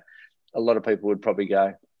like that, a lot of people would probably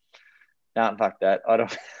go, nah, fuck that. I'll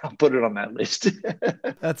put it on that list.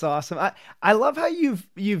 That's awesome. I love how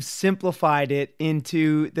you've simplified it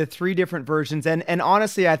into the 3 different versions. And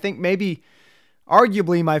honestly, I think maybe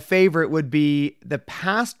arguably my favorite would be the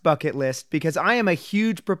past bucket list, because I am a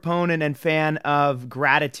huge proponent and fan of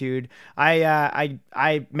gratitude. I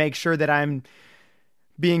make sure that I'm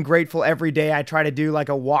being grateful every day. I try to do like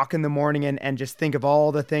a walk in the morning and just think of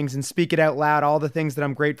all the things and speak it out loud, all the things that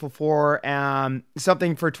I'm grateful for.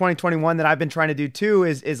 Something for 2021 that I've been trying to do too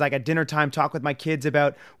is like a dinner time talk with my kids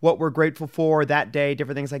about what we're grateful for that day,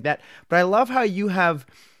 different things like that. But I love how you have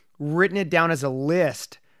written it down as a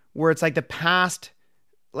list where it's like the past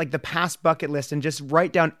bucket list, and just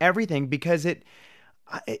write down everything, because it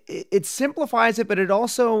simplifies it, but it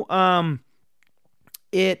also,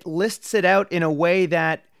 it lists it out in a way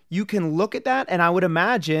that you can look at that. And I would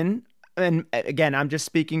imagine, and again, I'm just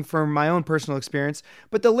speaking from my own personal experience,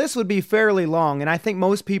 but the list would be fairly long. And I think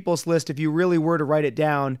most people's list, if you really were to write it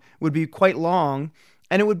down, would be quite long.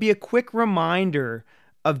 And it would be a quick reminder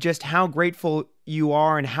of just how grateful you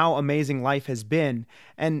are and how amazing life has been.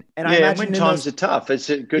 And I imagine when times are tough, it's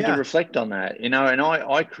good to reflect on that, and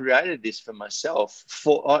I created this for myself.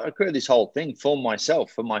 I created this whole thing for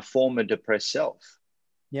myself, for my former depressed self.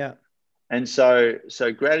 Yeah. And so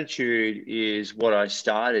gratitude is what I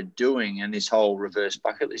started doing, and this whole reverse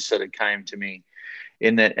bucket list sort of came to me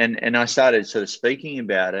in that, and I started sort of speaking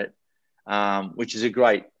about it, which is a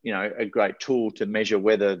great tool to measure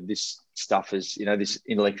whether this stuff is, this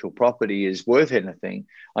intellectual property is worth anything.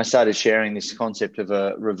 I started sharing this concept of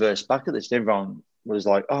a reverse bucket list. Everyone was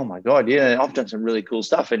like, "Oh my God, yeah, I've done some really cool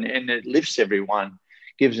stuff," and it lifts everyone,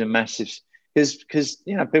 gives them massive. Because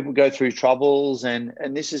people go through troubles, and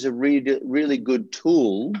this is a really good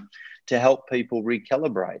tool to help people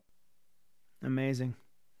recalibrate. Amazing.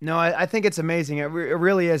 No, I think it's amazing. It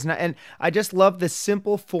really is. And I just love the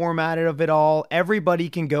simple format of it all. Everybody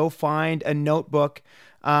can go find a notebook,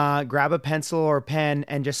 grab a pencil or a pen,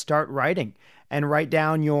 and just start writing. And write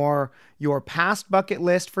down your past bucket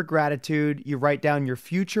list for gratitude. You write down your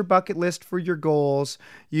future bucket list for your goals.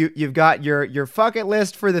 You've got your bucket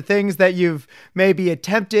list for the things that you've maybe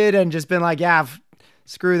attempted and just been like, yeah,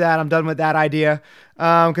 screw that, I'm done with that idea.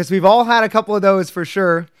 Because we've all had a couple of those for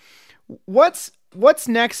sure. What's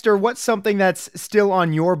next, or what's something that's still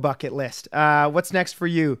on your bucket list? What's next for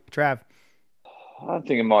you, Trav? I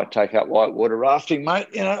think it might take up whitewater rafting, mate.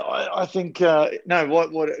 I think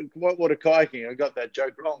whitewater kayaking. I got that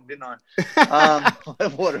joke wrong, didn't I?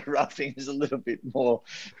 Whitewater rafting is a little bit more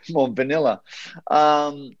vanilla,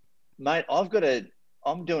 mate.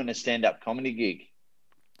 I'm doing a stand-up comedy gig.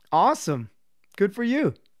 Awesome, good for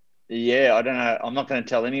you. Yeah, I don't know. I'm not going to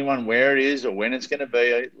tell anyone where it is or when it's going to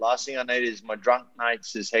be. Last thing I need is my drunk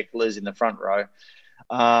mates as hecklers in the front row.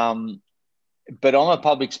 But I'm a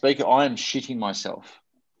public speaker. I am shitting myself.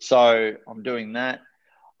 So I'm doing that.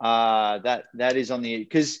 That is on the,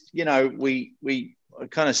 because, we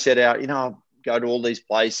kind of set out, go to all these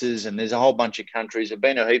places, and there's a whole bunch of countries. I've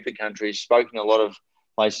been to a heap of countries, spoken to a lot of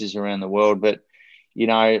places around the world, but,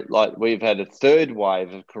 like we've had a third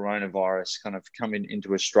wave of coronavirus kind of coming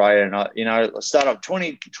into Australia. And I start off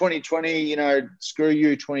 2020, screw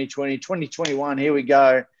you, 2020, 2021, here we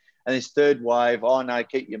go. And this third wave, oh no,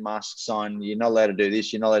 keep your masks on. You're not allowed to do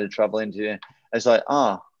this. You're not allowed to travel into it. It's like,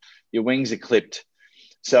 your wings are clipped.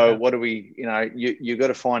 So what do we, you got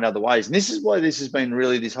to find other ways. And this is why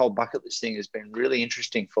this whole bucket list thing has been really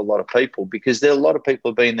interesting for a lot of people, because there are a lot of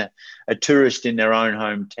people who have been a tourist in their own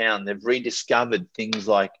hometown. They've rediscovered things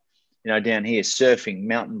like, down here, surfing,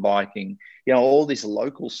 mountain biking, all this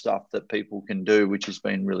local stuff that people can do, which has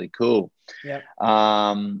been really cool. Yeah.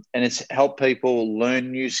 And it's helped people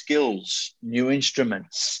learn new skills, new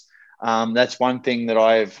instruments. That's one thing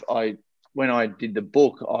that when I did the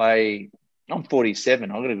book, I'm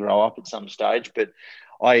 47. I'm going to grow up at some stage, but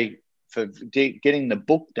for getting the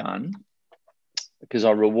book done, because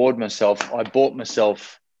I reward myself, I bought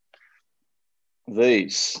myself some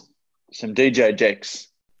DJ decks.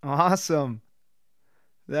 Awesome.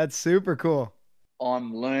 That's super cool.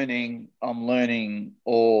 I'm learning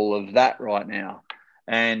all of that right now.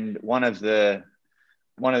 And one of the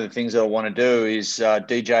things that I want to do is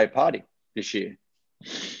DJ party this year.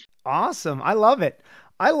 Awesome. I love it.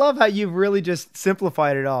 I love how you've really just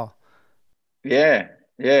simplified it all. Yeah.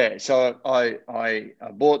 So I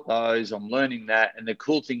bought those. I'm learning that, and the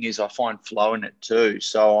cool thing is I find flow in it too.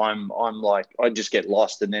 So I'm like, I just get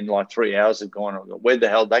lost, and then like 3 hours have gone. Where the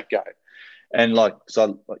hell did that go? And like,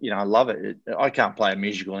 so I love it. I can't play a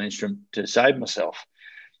musical instrument to save myself,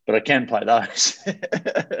 but I can play those.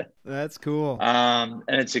 That's cool. And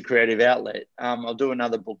it's a creative outlet. I'll do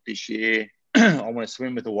another book this year. I want to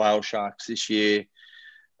swim with the whale sharks this year.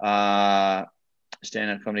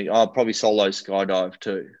 Stand-up comedy. I'll probably solo skydive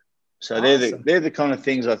too. So awesome. They're the kind of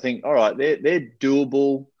things I think, all right, they're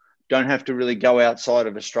doable. Don't have to really go outside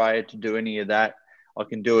of Australia to do any of that. I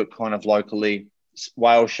can do it kind of locally.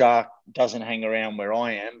 Whale shark doesn't hang around where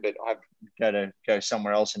I am, but I've got to go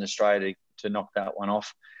somewhere else in Australia to knock that one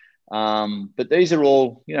off. But these are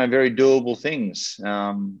all, very doable things.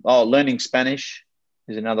 Learning Spanish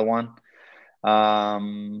is another one.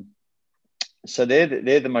 So they're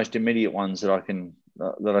the most immediate ones that I can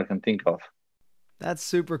think of. That's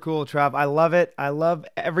super cool, Trav. I love it. I love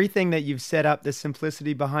everything that you've set up, the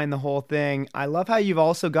simplicity behind the whole thing. I love how you've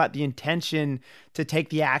also got the intention to take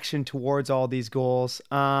the action towards all these goals.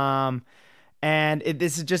 This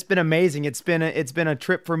has just been amazing. It's been a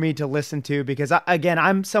trip for me to listen to, because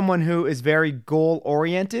I'm someone who is very goal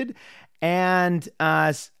oriented. And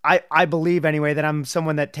I believe anyway that I'm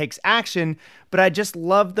someone that takes action, but I just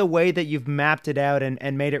love the way that you've mapped it out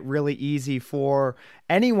and made it really easy for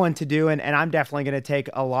anyone to do. And I'm definitely going to take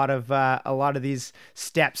a lot of these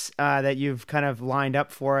steps that you've kind of lined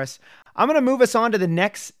up for us. I'm going to move us on to the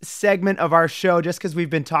next segment of our show, just because we've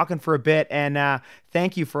been talking for a bit, and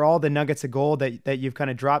thank you for all the nuggets of gold that you've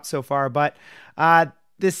kind of dropped so far. But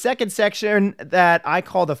this second section that I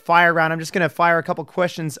call the fire round, I'm just going to fire a couple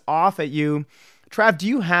questions off at you. Trav, do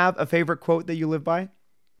you have a favorite quote that you live by?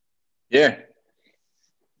 Yeah.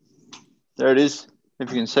 There it is. If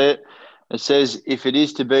you can see it. It says, if it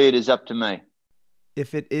is to be, it is up to me.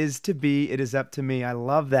 If it is to be, it is up to me. I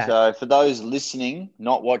love that. So for those listening,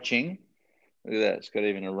 not watching, look at that. It's got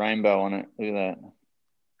even a rainbow on it. Look at that.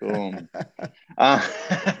 Boom.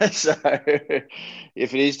 So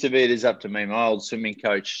if it is to be, it is up to me. My old swimming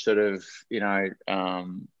coach sort of, gave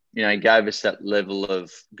us that level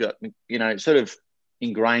of, sort of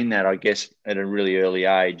ingrained that, I guess, at a really early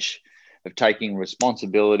age of taking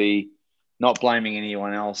responsibility, not blaming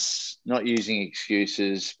anyone else, not using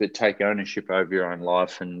excuses, but take ownership over your own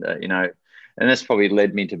life. And, and that's probably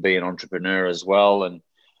led me to be an entrepreneur as well. And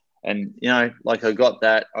like I got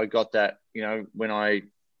that, when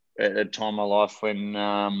at a time in my life when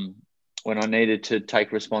I needed to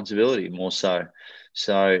take responsibility more so.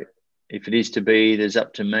 So if it is to be, it is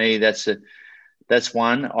up to me. That's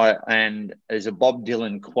one. And there's a Bob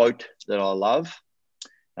Dylan quote that I love.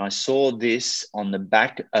 I saw this on the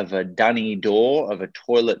back of a dunny door, of a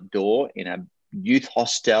toilet door in a youth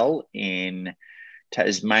hostel in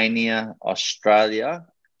Tasmania, Australia,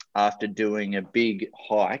 after doing a big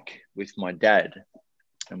hike with my dad.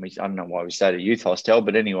 And I don't know why we stayed at a youth hostel,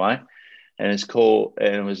 but anyway, and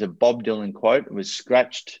it was a Bob Dylan quote. It was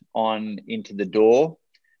scratched on into the door,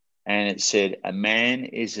 and it said, "A man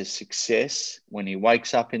is a success when he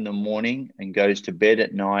wakes up in the morning and goes to bed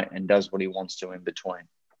at night and does what he wants to in between."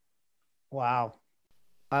 Wow.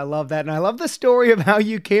 I love that. And I love the story of how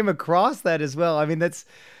you came across that as well. I mean, that's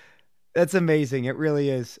amazing. It really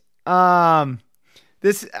is. I've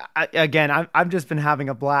just been having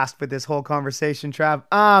a blast with this whole conversation,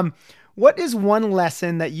 Trav. What is one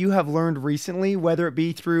lesson that you have learned recently, whether it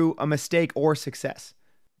be through a mistake or success?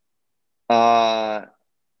 Good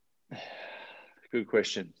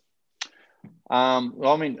question.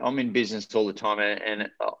 Well, I'm in business all the time, and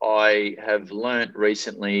I have learned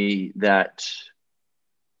recently that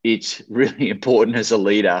it's really important as a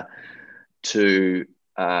leader to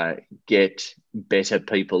get better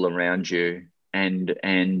people around you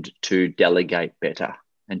and to delegate better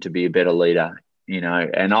and to be a better leader,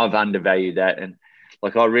 and I've undervalued that. And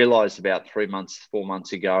like I realized about 4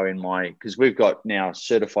 months ago because we've got now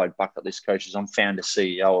certified bucket list coaches. I'm founder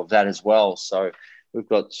CEO of that as well. So we've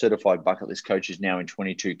got certified bucket list coaches now in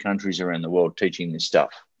 22 countries around the world teaching this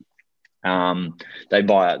stuff. They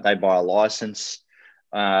buy a license,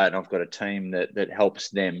 and I've got a team that helps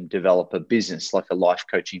them develop a business, like a life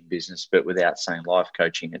coaching business, but without saying life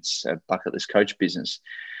coaching, it's a bucket list coach business.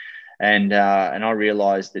 And I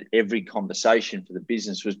realized that every conversation for the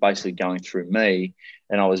business was basically going through me,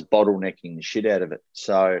 and I was bottlenecking the shit out of it.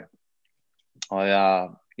 So I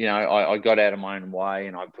got out of my own way,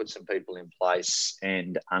 and I put some people in place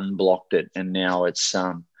and unblocked it. And now it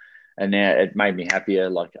made me happier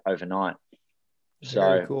like overnight.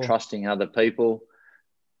 So cool. Trusting other people,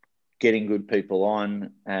 getting good people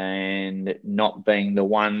on, and not being the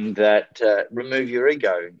one that remove your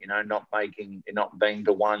ego, not being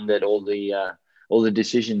the one that all the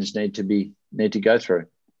decisions need to go through.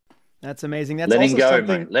 That's amazing. That's letting also go,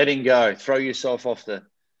 something... mate. Letting go. Throw yourself off the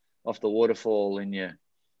waterfall in your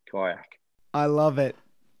kayak. I love it.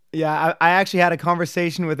 Yeah, I actually had a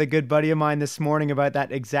conversation with a good buddy of mine this morning about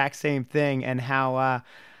that exact same thing, and how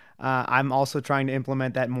I'm also trying to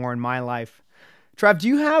implement that more in my life. Trav, do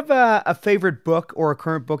you have a favorite book or a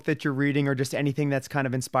current book that you're reading, or just anything that's kind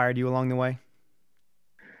of inspired you along the way?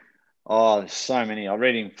 Oh, there's so many. I'm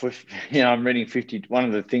reading 50. One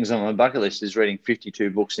of the things on my bucket list is reading 52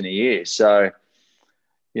 books in a year. So,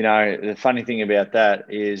 the funny thing about that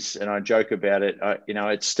is, and I joke about it,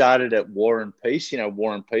 it started at War and Peace.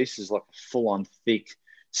 War and Peace is like a full-on thick,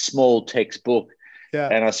 small text book. Yeah.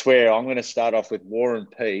 And I swear I'm going to start off with War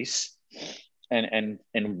and Peace and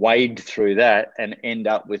wade through that and end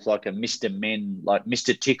up with like a Mr. Men, like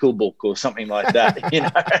Mr. Tickle book or something like that.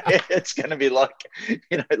 It's going to be like,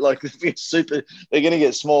 like super, they're going to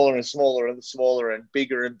get smaller and smaller and smaller and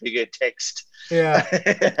bigger text. Yeah.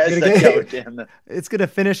 It's going to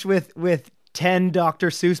finish with 10 Dr.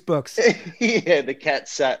 Seuss books. Yeah. The cat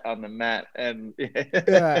sat on the mat and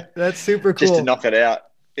yeah, that's super cool. Just to knock it out.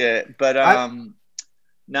 Yeah. But,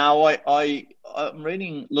 no, I'm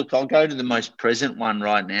reading. Look, I'll go to the most present one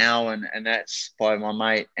right now, and that's by my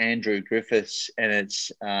mate Andrew Griffiths, and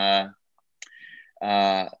it's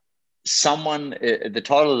someone. The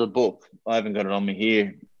title of the book, I haven't got it on me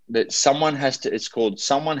here, but it's called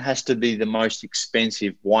 "Someone Has to Be the Most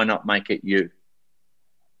Expensive. Why Not Make It You?"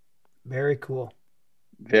 Very cool.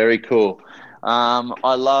 Very cool.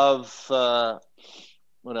 I love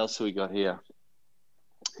What else have we got here?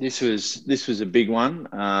 This was a big one.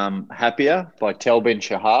 Happier by Tal Ben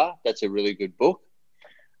Shahar. That's a really good book.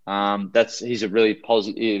 He's a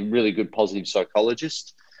really good positive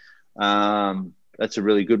psychologist. That's a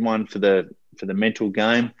really good one for the mental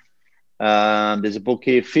game. There's a book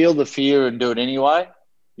here, Feel the Fear and Do It Anyway.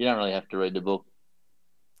 You don't really have to read the book.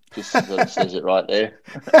 Just sort of says it right there.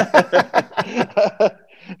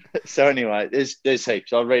 So anyway, there's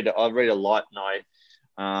heaps. I'll read a light night.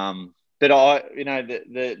 But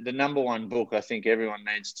the number one book I think everyone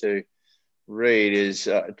needs to read is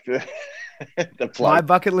My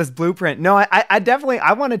Bucket List Blueprint. No, I definitely,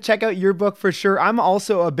 I want to check out your book for sure. I'm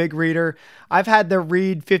also a big reader. I've had to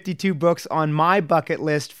read 52 books on my bucket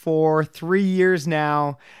list for 3 years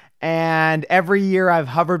now. And every year I've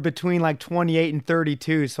hovered between like 28 and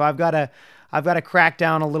 32. So I've got to crack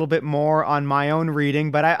down a little bit more on my own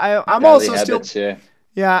reading, but I'm also habits, still,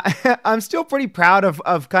 yeah, I'm still pretty proud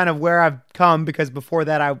of kind of where I've come, because before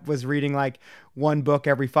that I was reading like one book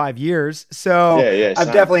every 5 years. So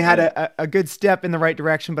I've definitely had a good step in the right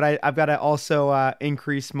direction, but I've got to also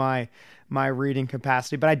increase my reading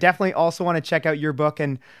capacity. But I definitely also want to check out your book,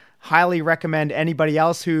 and highly recommend anybody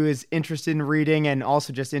else who is interested in reading and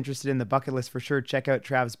also just interested in the bucket list for sure. Check out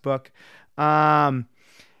Trav's book.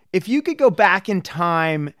 If you could go back in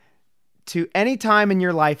time to any time in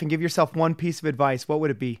your life and give yourself one piece of advice, what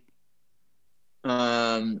would it be?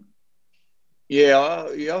 You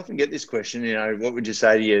often get this question, what would you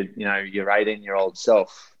say to your 18-year-old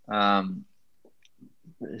self?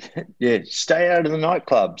 Stay out of the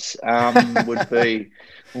nightclubs would be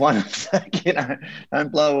one of the, don't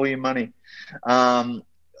blow all your money.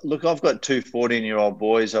 Look, I've got two 14-year-old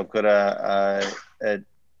boys. I've got a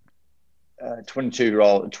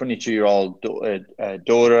 22-year-old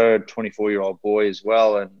daughter, a 24-year-old boy as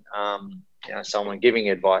well. And, so I'm giving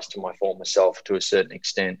advice to my former self to a certain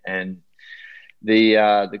extent. And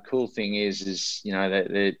the cool thing is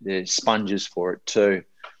they're sponges for it too.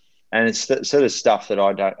 And it's the sort of stuff that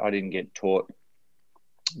I didn't get taught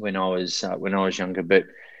when I was younger. But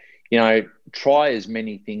try as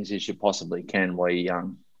many things as you possibly can while you're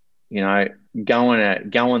young. Go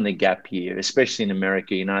on the gap year, especially in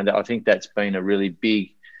America. I think that's been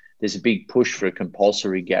there's a big push for a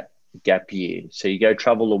compulsory gap year. So you go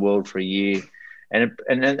travel the world for a year, and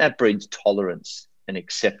that breeds tolerance and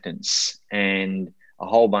acceptance and a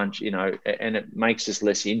whole bunch, and it makes us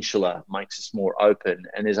less insular, makes us more open.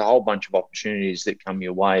 And there's a whole bunch of opportunities that come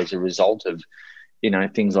your way as a result of,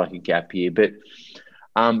 things like a gap year. But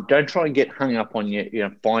don't try and get hung up on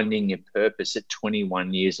finding your purpose at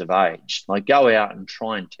 21 years of age. Like, go out and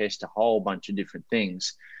try and test a whole bunch of different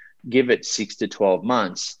things. Give it 6 to 12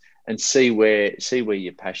 months and see where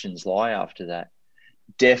your passions lie after that.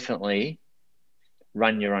 Definitely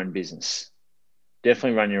run your own business.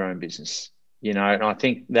 And I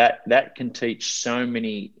think that can teach so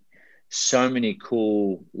many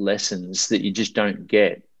cool lessons that you just don't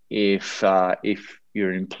get if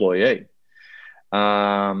you're an employee.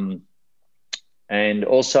 And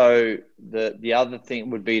also the other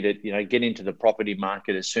thing would be to get into the property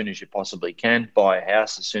market as soon as you possibly can, buy a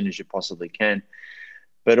house as soon as you possibly can.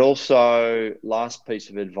 But also, last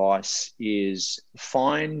piece of advice is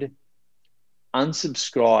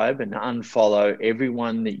unsubscribe and unfollow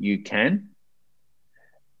everyone that you can,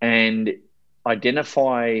 and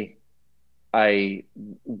identify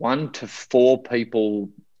 1 to 4 people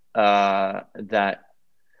that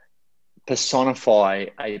personify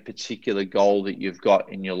a particular goal that you've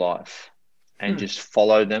got in your life, and just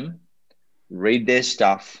follow them, read their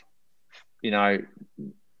stuff,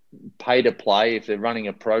 pay to play. If they're running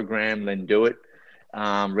a program, then do it.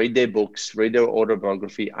 Read their books, read their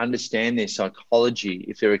autobiography, understand their psychology.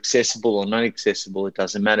 If they're accessible or not accessible, it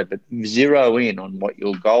doesn't matter, but zero in on what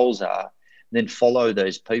your goals are, then follow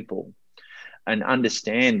those people and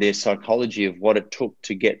understand their psychology of what it took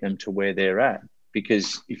to get them to where they're at.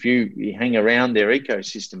 Because if you hang around their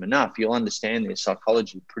ecosystem enough, you'll understand their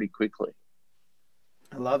psychology pretty quickly.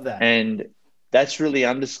 I love that. And that's really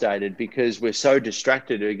understated, because we're so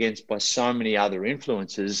distracted by so many other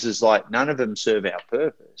influences. It's like none of them serve our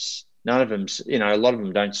purpose. None of them, a lot of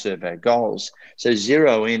them don't serve our goals. So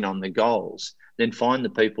zero in on the goals, then find the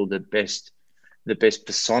people that best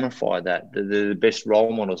personify that, the best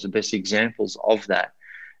role models, the best examples of that,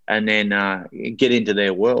 and then get into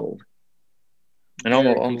their world. And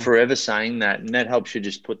I'm forever saying that, and that helps you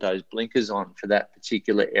just put those blinkers on for that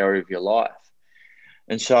particular area of your life.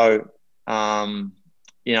 And so, I'll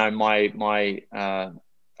give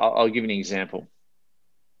you an example.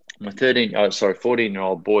 My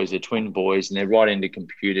 14-year-old boys, they're twin boys, and they're right into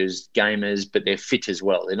computers, gamers, but they're fit as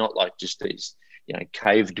well. They're not like just these,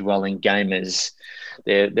 cave dwelling gamers.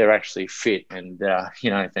 They're actually fit, and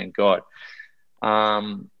thank God.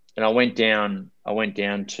 And I went down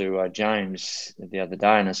to James the other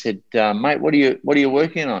day, and I said, "Mate, what are you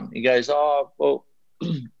working on?" He goes, "Oh, well,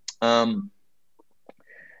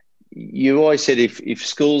 you always said if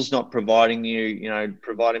school's not providing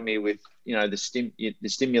providing me with the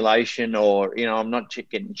stimulation, or I'm not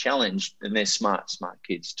getting challenged." And they're smart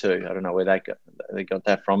kids too. I don't know where they got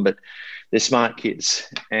that from, but they're smart kids.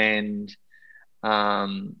 And I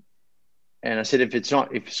said,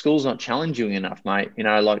 if school's not challenging enough, mate,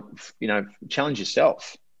 challenge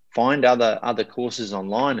yourself. Find other courses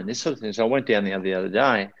online and this sort of thing. So I went down the other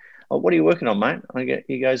day. "Oh, what are you working on, mate?"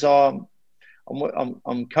 He goes, "Oh,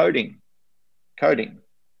 I'm coding." I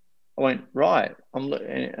went, "Right."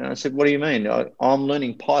 And I said, "What do you mean?" "I'm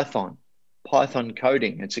learning Python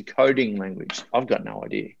coding. It's a coding language." I've got no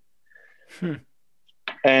idea.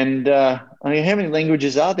 And I mean, how many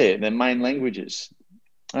languages are there? The main languages,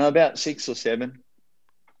 about 6 or 7.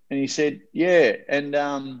 And he said, "Yeah,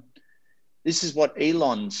 and this is what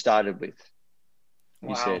Elon started with."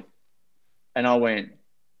 He said, and I went,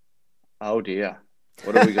 "Oh dear.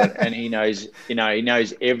 What have we got?" And he knows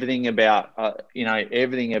everything about,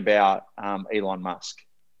 Elon Musk.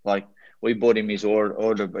 Like, we bought him his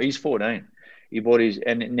order. He's 14. He bought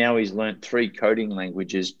and now he's learnt 3 coding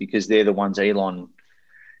languages because they're the ones Elon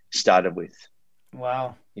started with.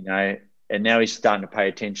 Wow. And now he's starting to pay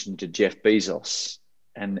attention to Jeff Bezos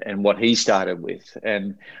and what he started with.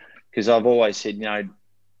 And because I've always said,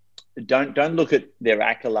 don't look at their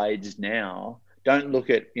accolades now. Don't look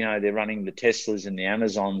at, they're running the Teslas and the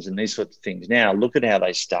Amazons and these sorts of things now. Look at how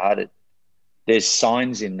they started. There's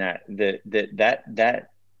signs in that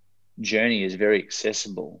journey is very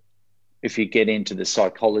accessible if you get into the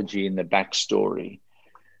psychology and the backstory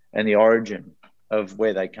and the origin of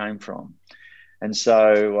where they came from. And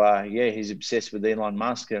so, he's obsessed with Elon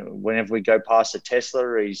Musk. Whenever we go past a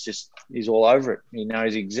Tesla, he's all over it. He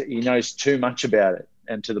knows too much about it,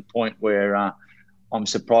 and to the point where I'm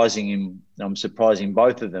surprising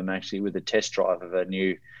both of them actually with a test drive of a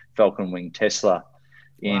new Falcon Wing Tesla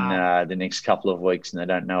in the next couple of weeks, and they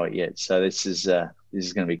don't know it yet. So this is going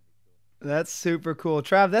to be. That's super cool.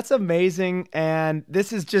 Trav, that's amazing. And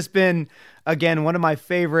this has just been, again, one of my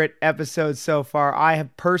favorite episodes so far. I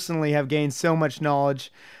have personally gained so much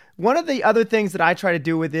knowledge. One of the other things that I try to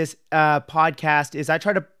do with this podcast is I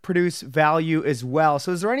try to produce value as well.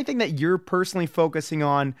 So is there anything that you're personally focusing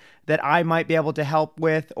on that I might be able to help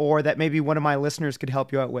with, or that maybe one of my listeners could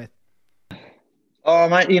help you out with? Oh,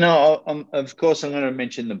 mate, of course I'm going to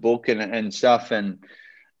mention the book and stuff. And,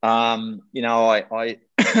 I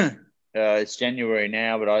it's January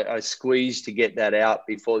now, but I squeezed to get that out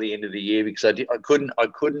before the end of the year because I couldn't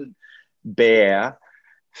bear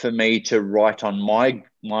for me to write on my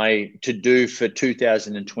to do for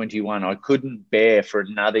 2021. I couldn't bear for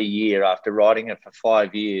another year after writing it for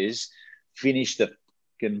 5 years, finish the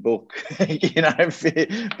fucking book,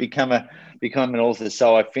 become an author.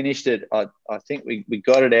 So I finished it. I think we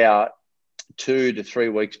got it out 2 to 3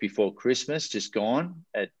 weeks before Christmas, just gone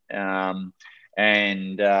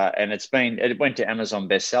and it went to Amazon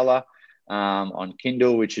bestseller on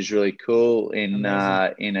Kindle, which is really cool in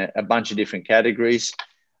a bunch of different categories.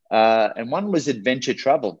 And one was adventure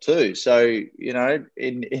travel too. So,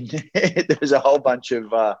 there's a whole bunch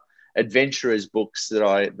of adventurers books that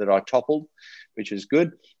I toppled, which was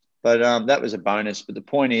good. But that was a bonus. But the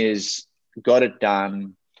point is, got it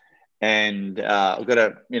done. And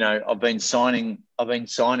I've been signing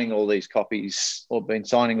all these copies, and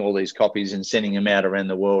sending them out around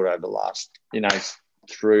the world over the last,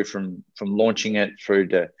 through from launching it through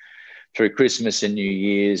Christmas and New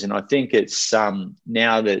Year's. And I think it's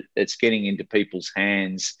now that it's getting into people's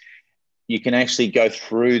hands, you can actually go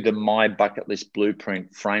through the My Bucket List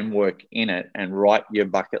Blueprint framework in it and write your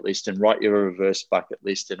bucket list and write your reverse bucket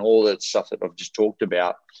list and all that stuff that I've just talked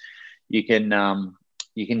about. You can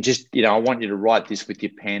just, I want you to write this with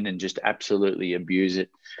your pen and just absolutely abuse it.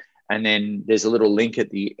 And then there's a little link at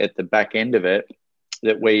the back end of it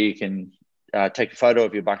where you can take a photo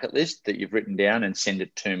of your bucket list that you've written down and send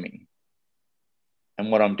it to me. And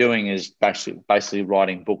what I'm doing is basically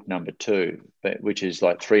writing book number 2, which is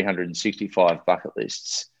like 365 bucket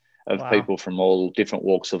lists of people from all different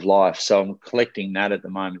walks of life. So I'm collecting that at the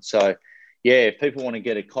moment. So, if people want to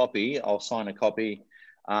get a copy, I'll sign a copy.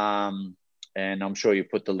 And I'm sure you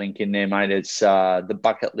put the link in there, mate. It's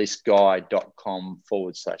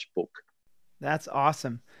thebucketlistguy.com/book. That's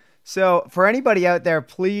awesome. So for anybody out there,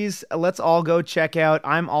 please, let's all go check out.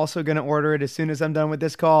 I'm also going to order it as soon as I'm done with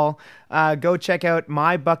this call. Go check out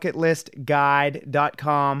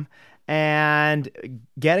mybucketlistguide.com and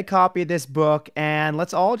get a copy of this book, and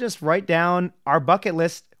let's all just write down our bucket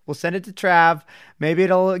list. We'll send it to Trav. Maybe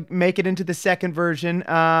it'll make it into the second version,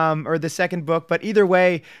 or the second book. But either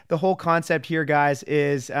way, the whole concept here, guys,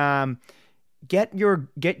 is get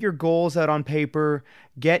your goals out on paper,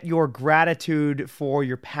 get your gratitude for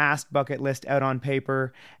your past bucket list out on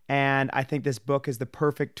paper. And I think this book is the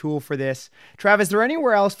perfect tool for this. Trav, is there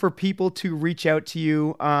anywhere else for people to reach out to you,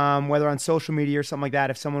 whether on social media or something like that,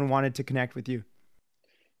 if someone wanted to connect with you?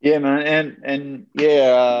 Yeah, man. And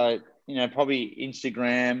yeah, probably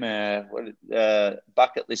Instagram,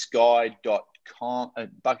 bucketlistguide.com,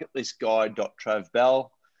 bucketlistguide.travbell.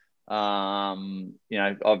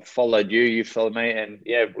 I've followed you, you followed me, and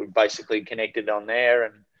yeah, we're basically connected on there.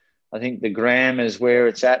 And I think the gram is where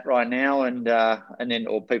it's at right now. And then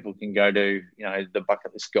all people can go to, the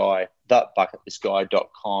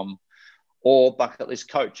bucketlistguide.com or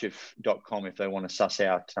bucketlistcoach.com if they want to suss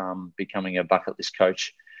out becoming a bucket list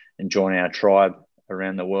coach and join our tribe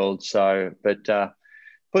around the world. So, but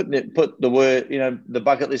put the word, the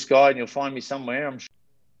bucket list guide, and you'll find me somewhere, I'm sure.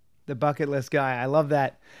 The bucket list guy. I love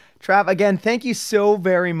that. Trav, again, thank you so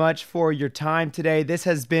very much for your time today. This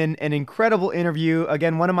has been an incredible interview.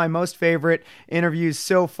 Again, one of my most favorite interviews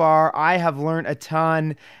so far. I have learned a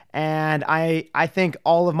ton, and I think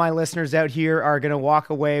all of my listeners out here are going to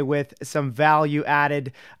walk away with some value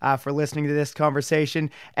added for listening to this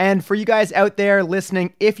conversation. And for you guys out there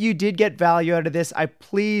listening, if you did get value out of this, I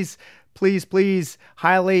please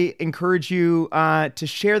highly encourage you to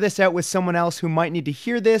share this out with someone else who might need to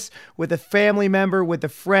hear this, with a family member, with a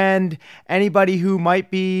friend, anybody who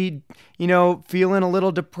might be, feeling a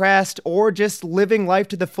little depressed or just living life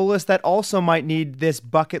to the fullest that also might need this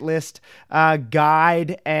bucket list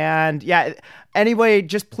guide. And yeah, anyway,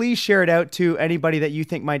 just please share it out to anybody that you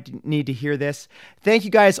think might need to hear this. Thank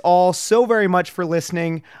you guys all so very much for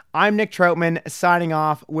listening. I'm Nick Troutman signing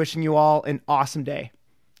off, wishing you all an awesome day.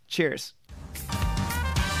 Cheers.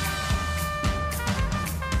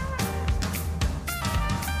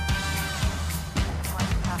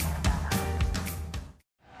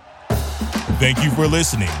 Thank you for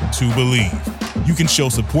listening to Believe. You can show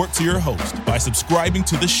support to your host by subscribing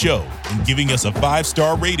to the show and giving us a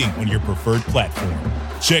 5-star rating on your preferred platform.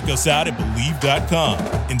 Check us out at Believe.com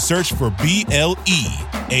and search for BLEAV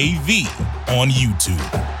on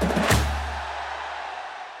YouTube.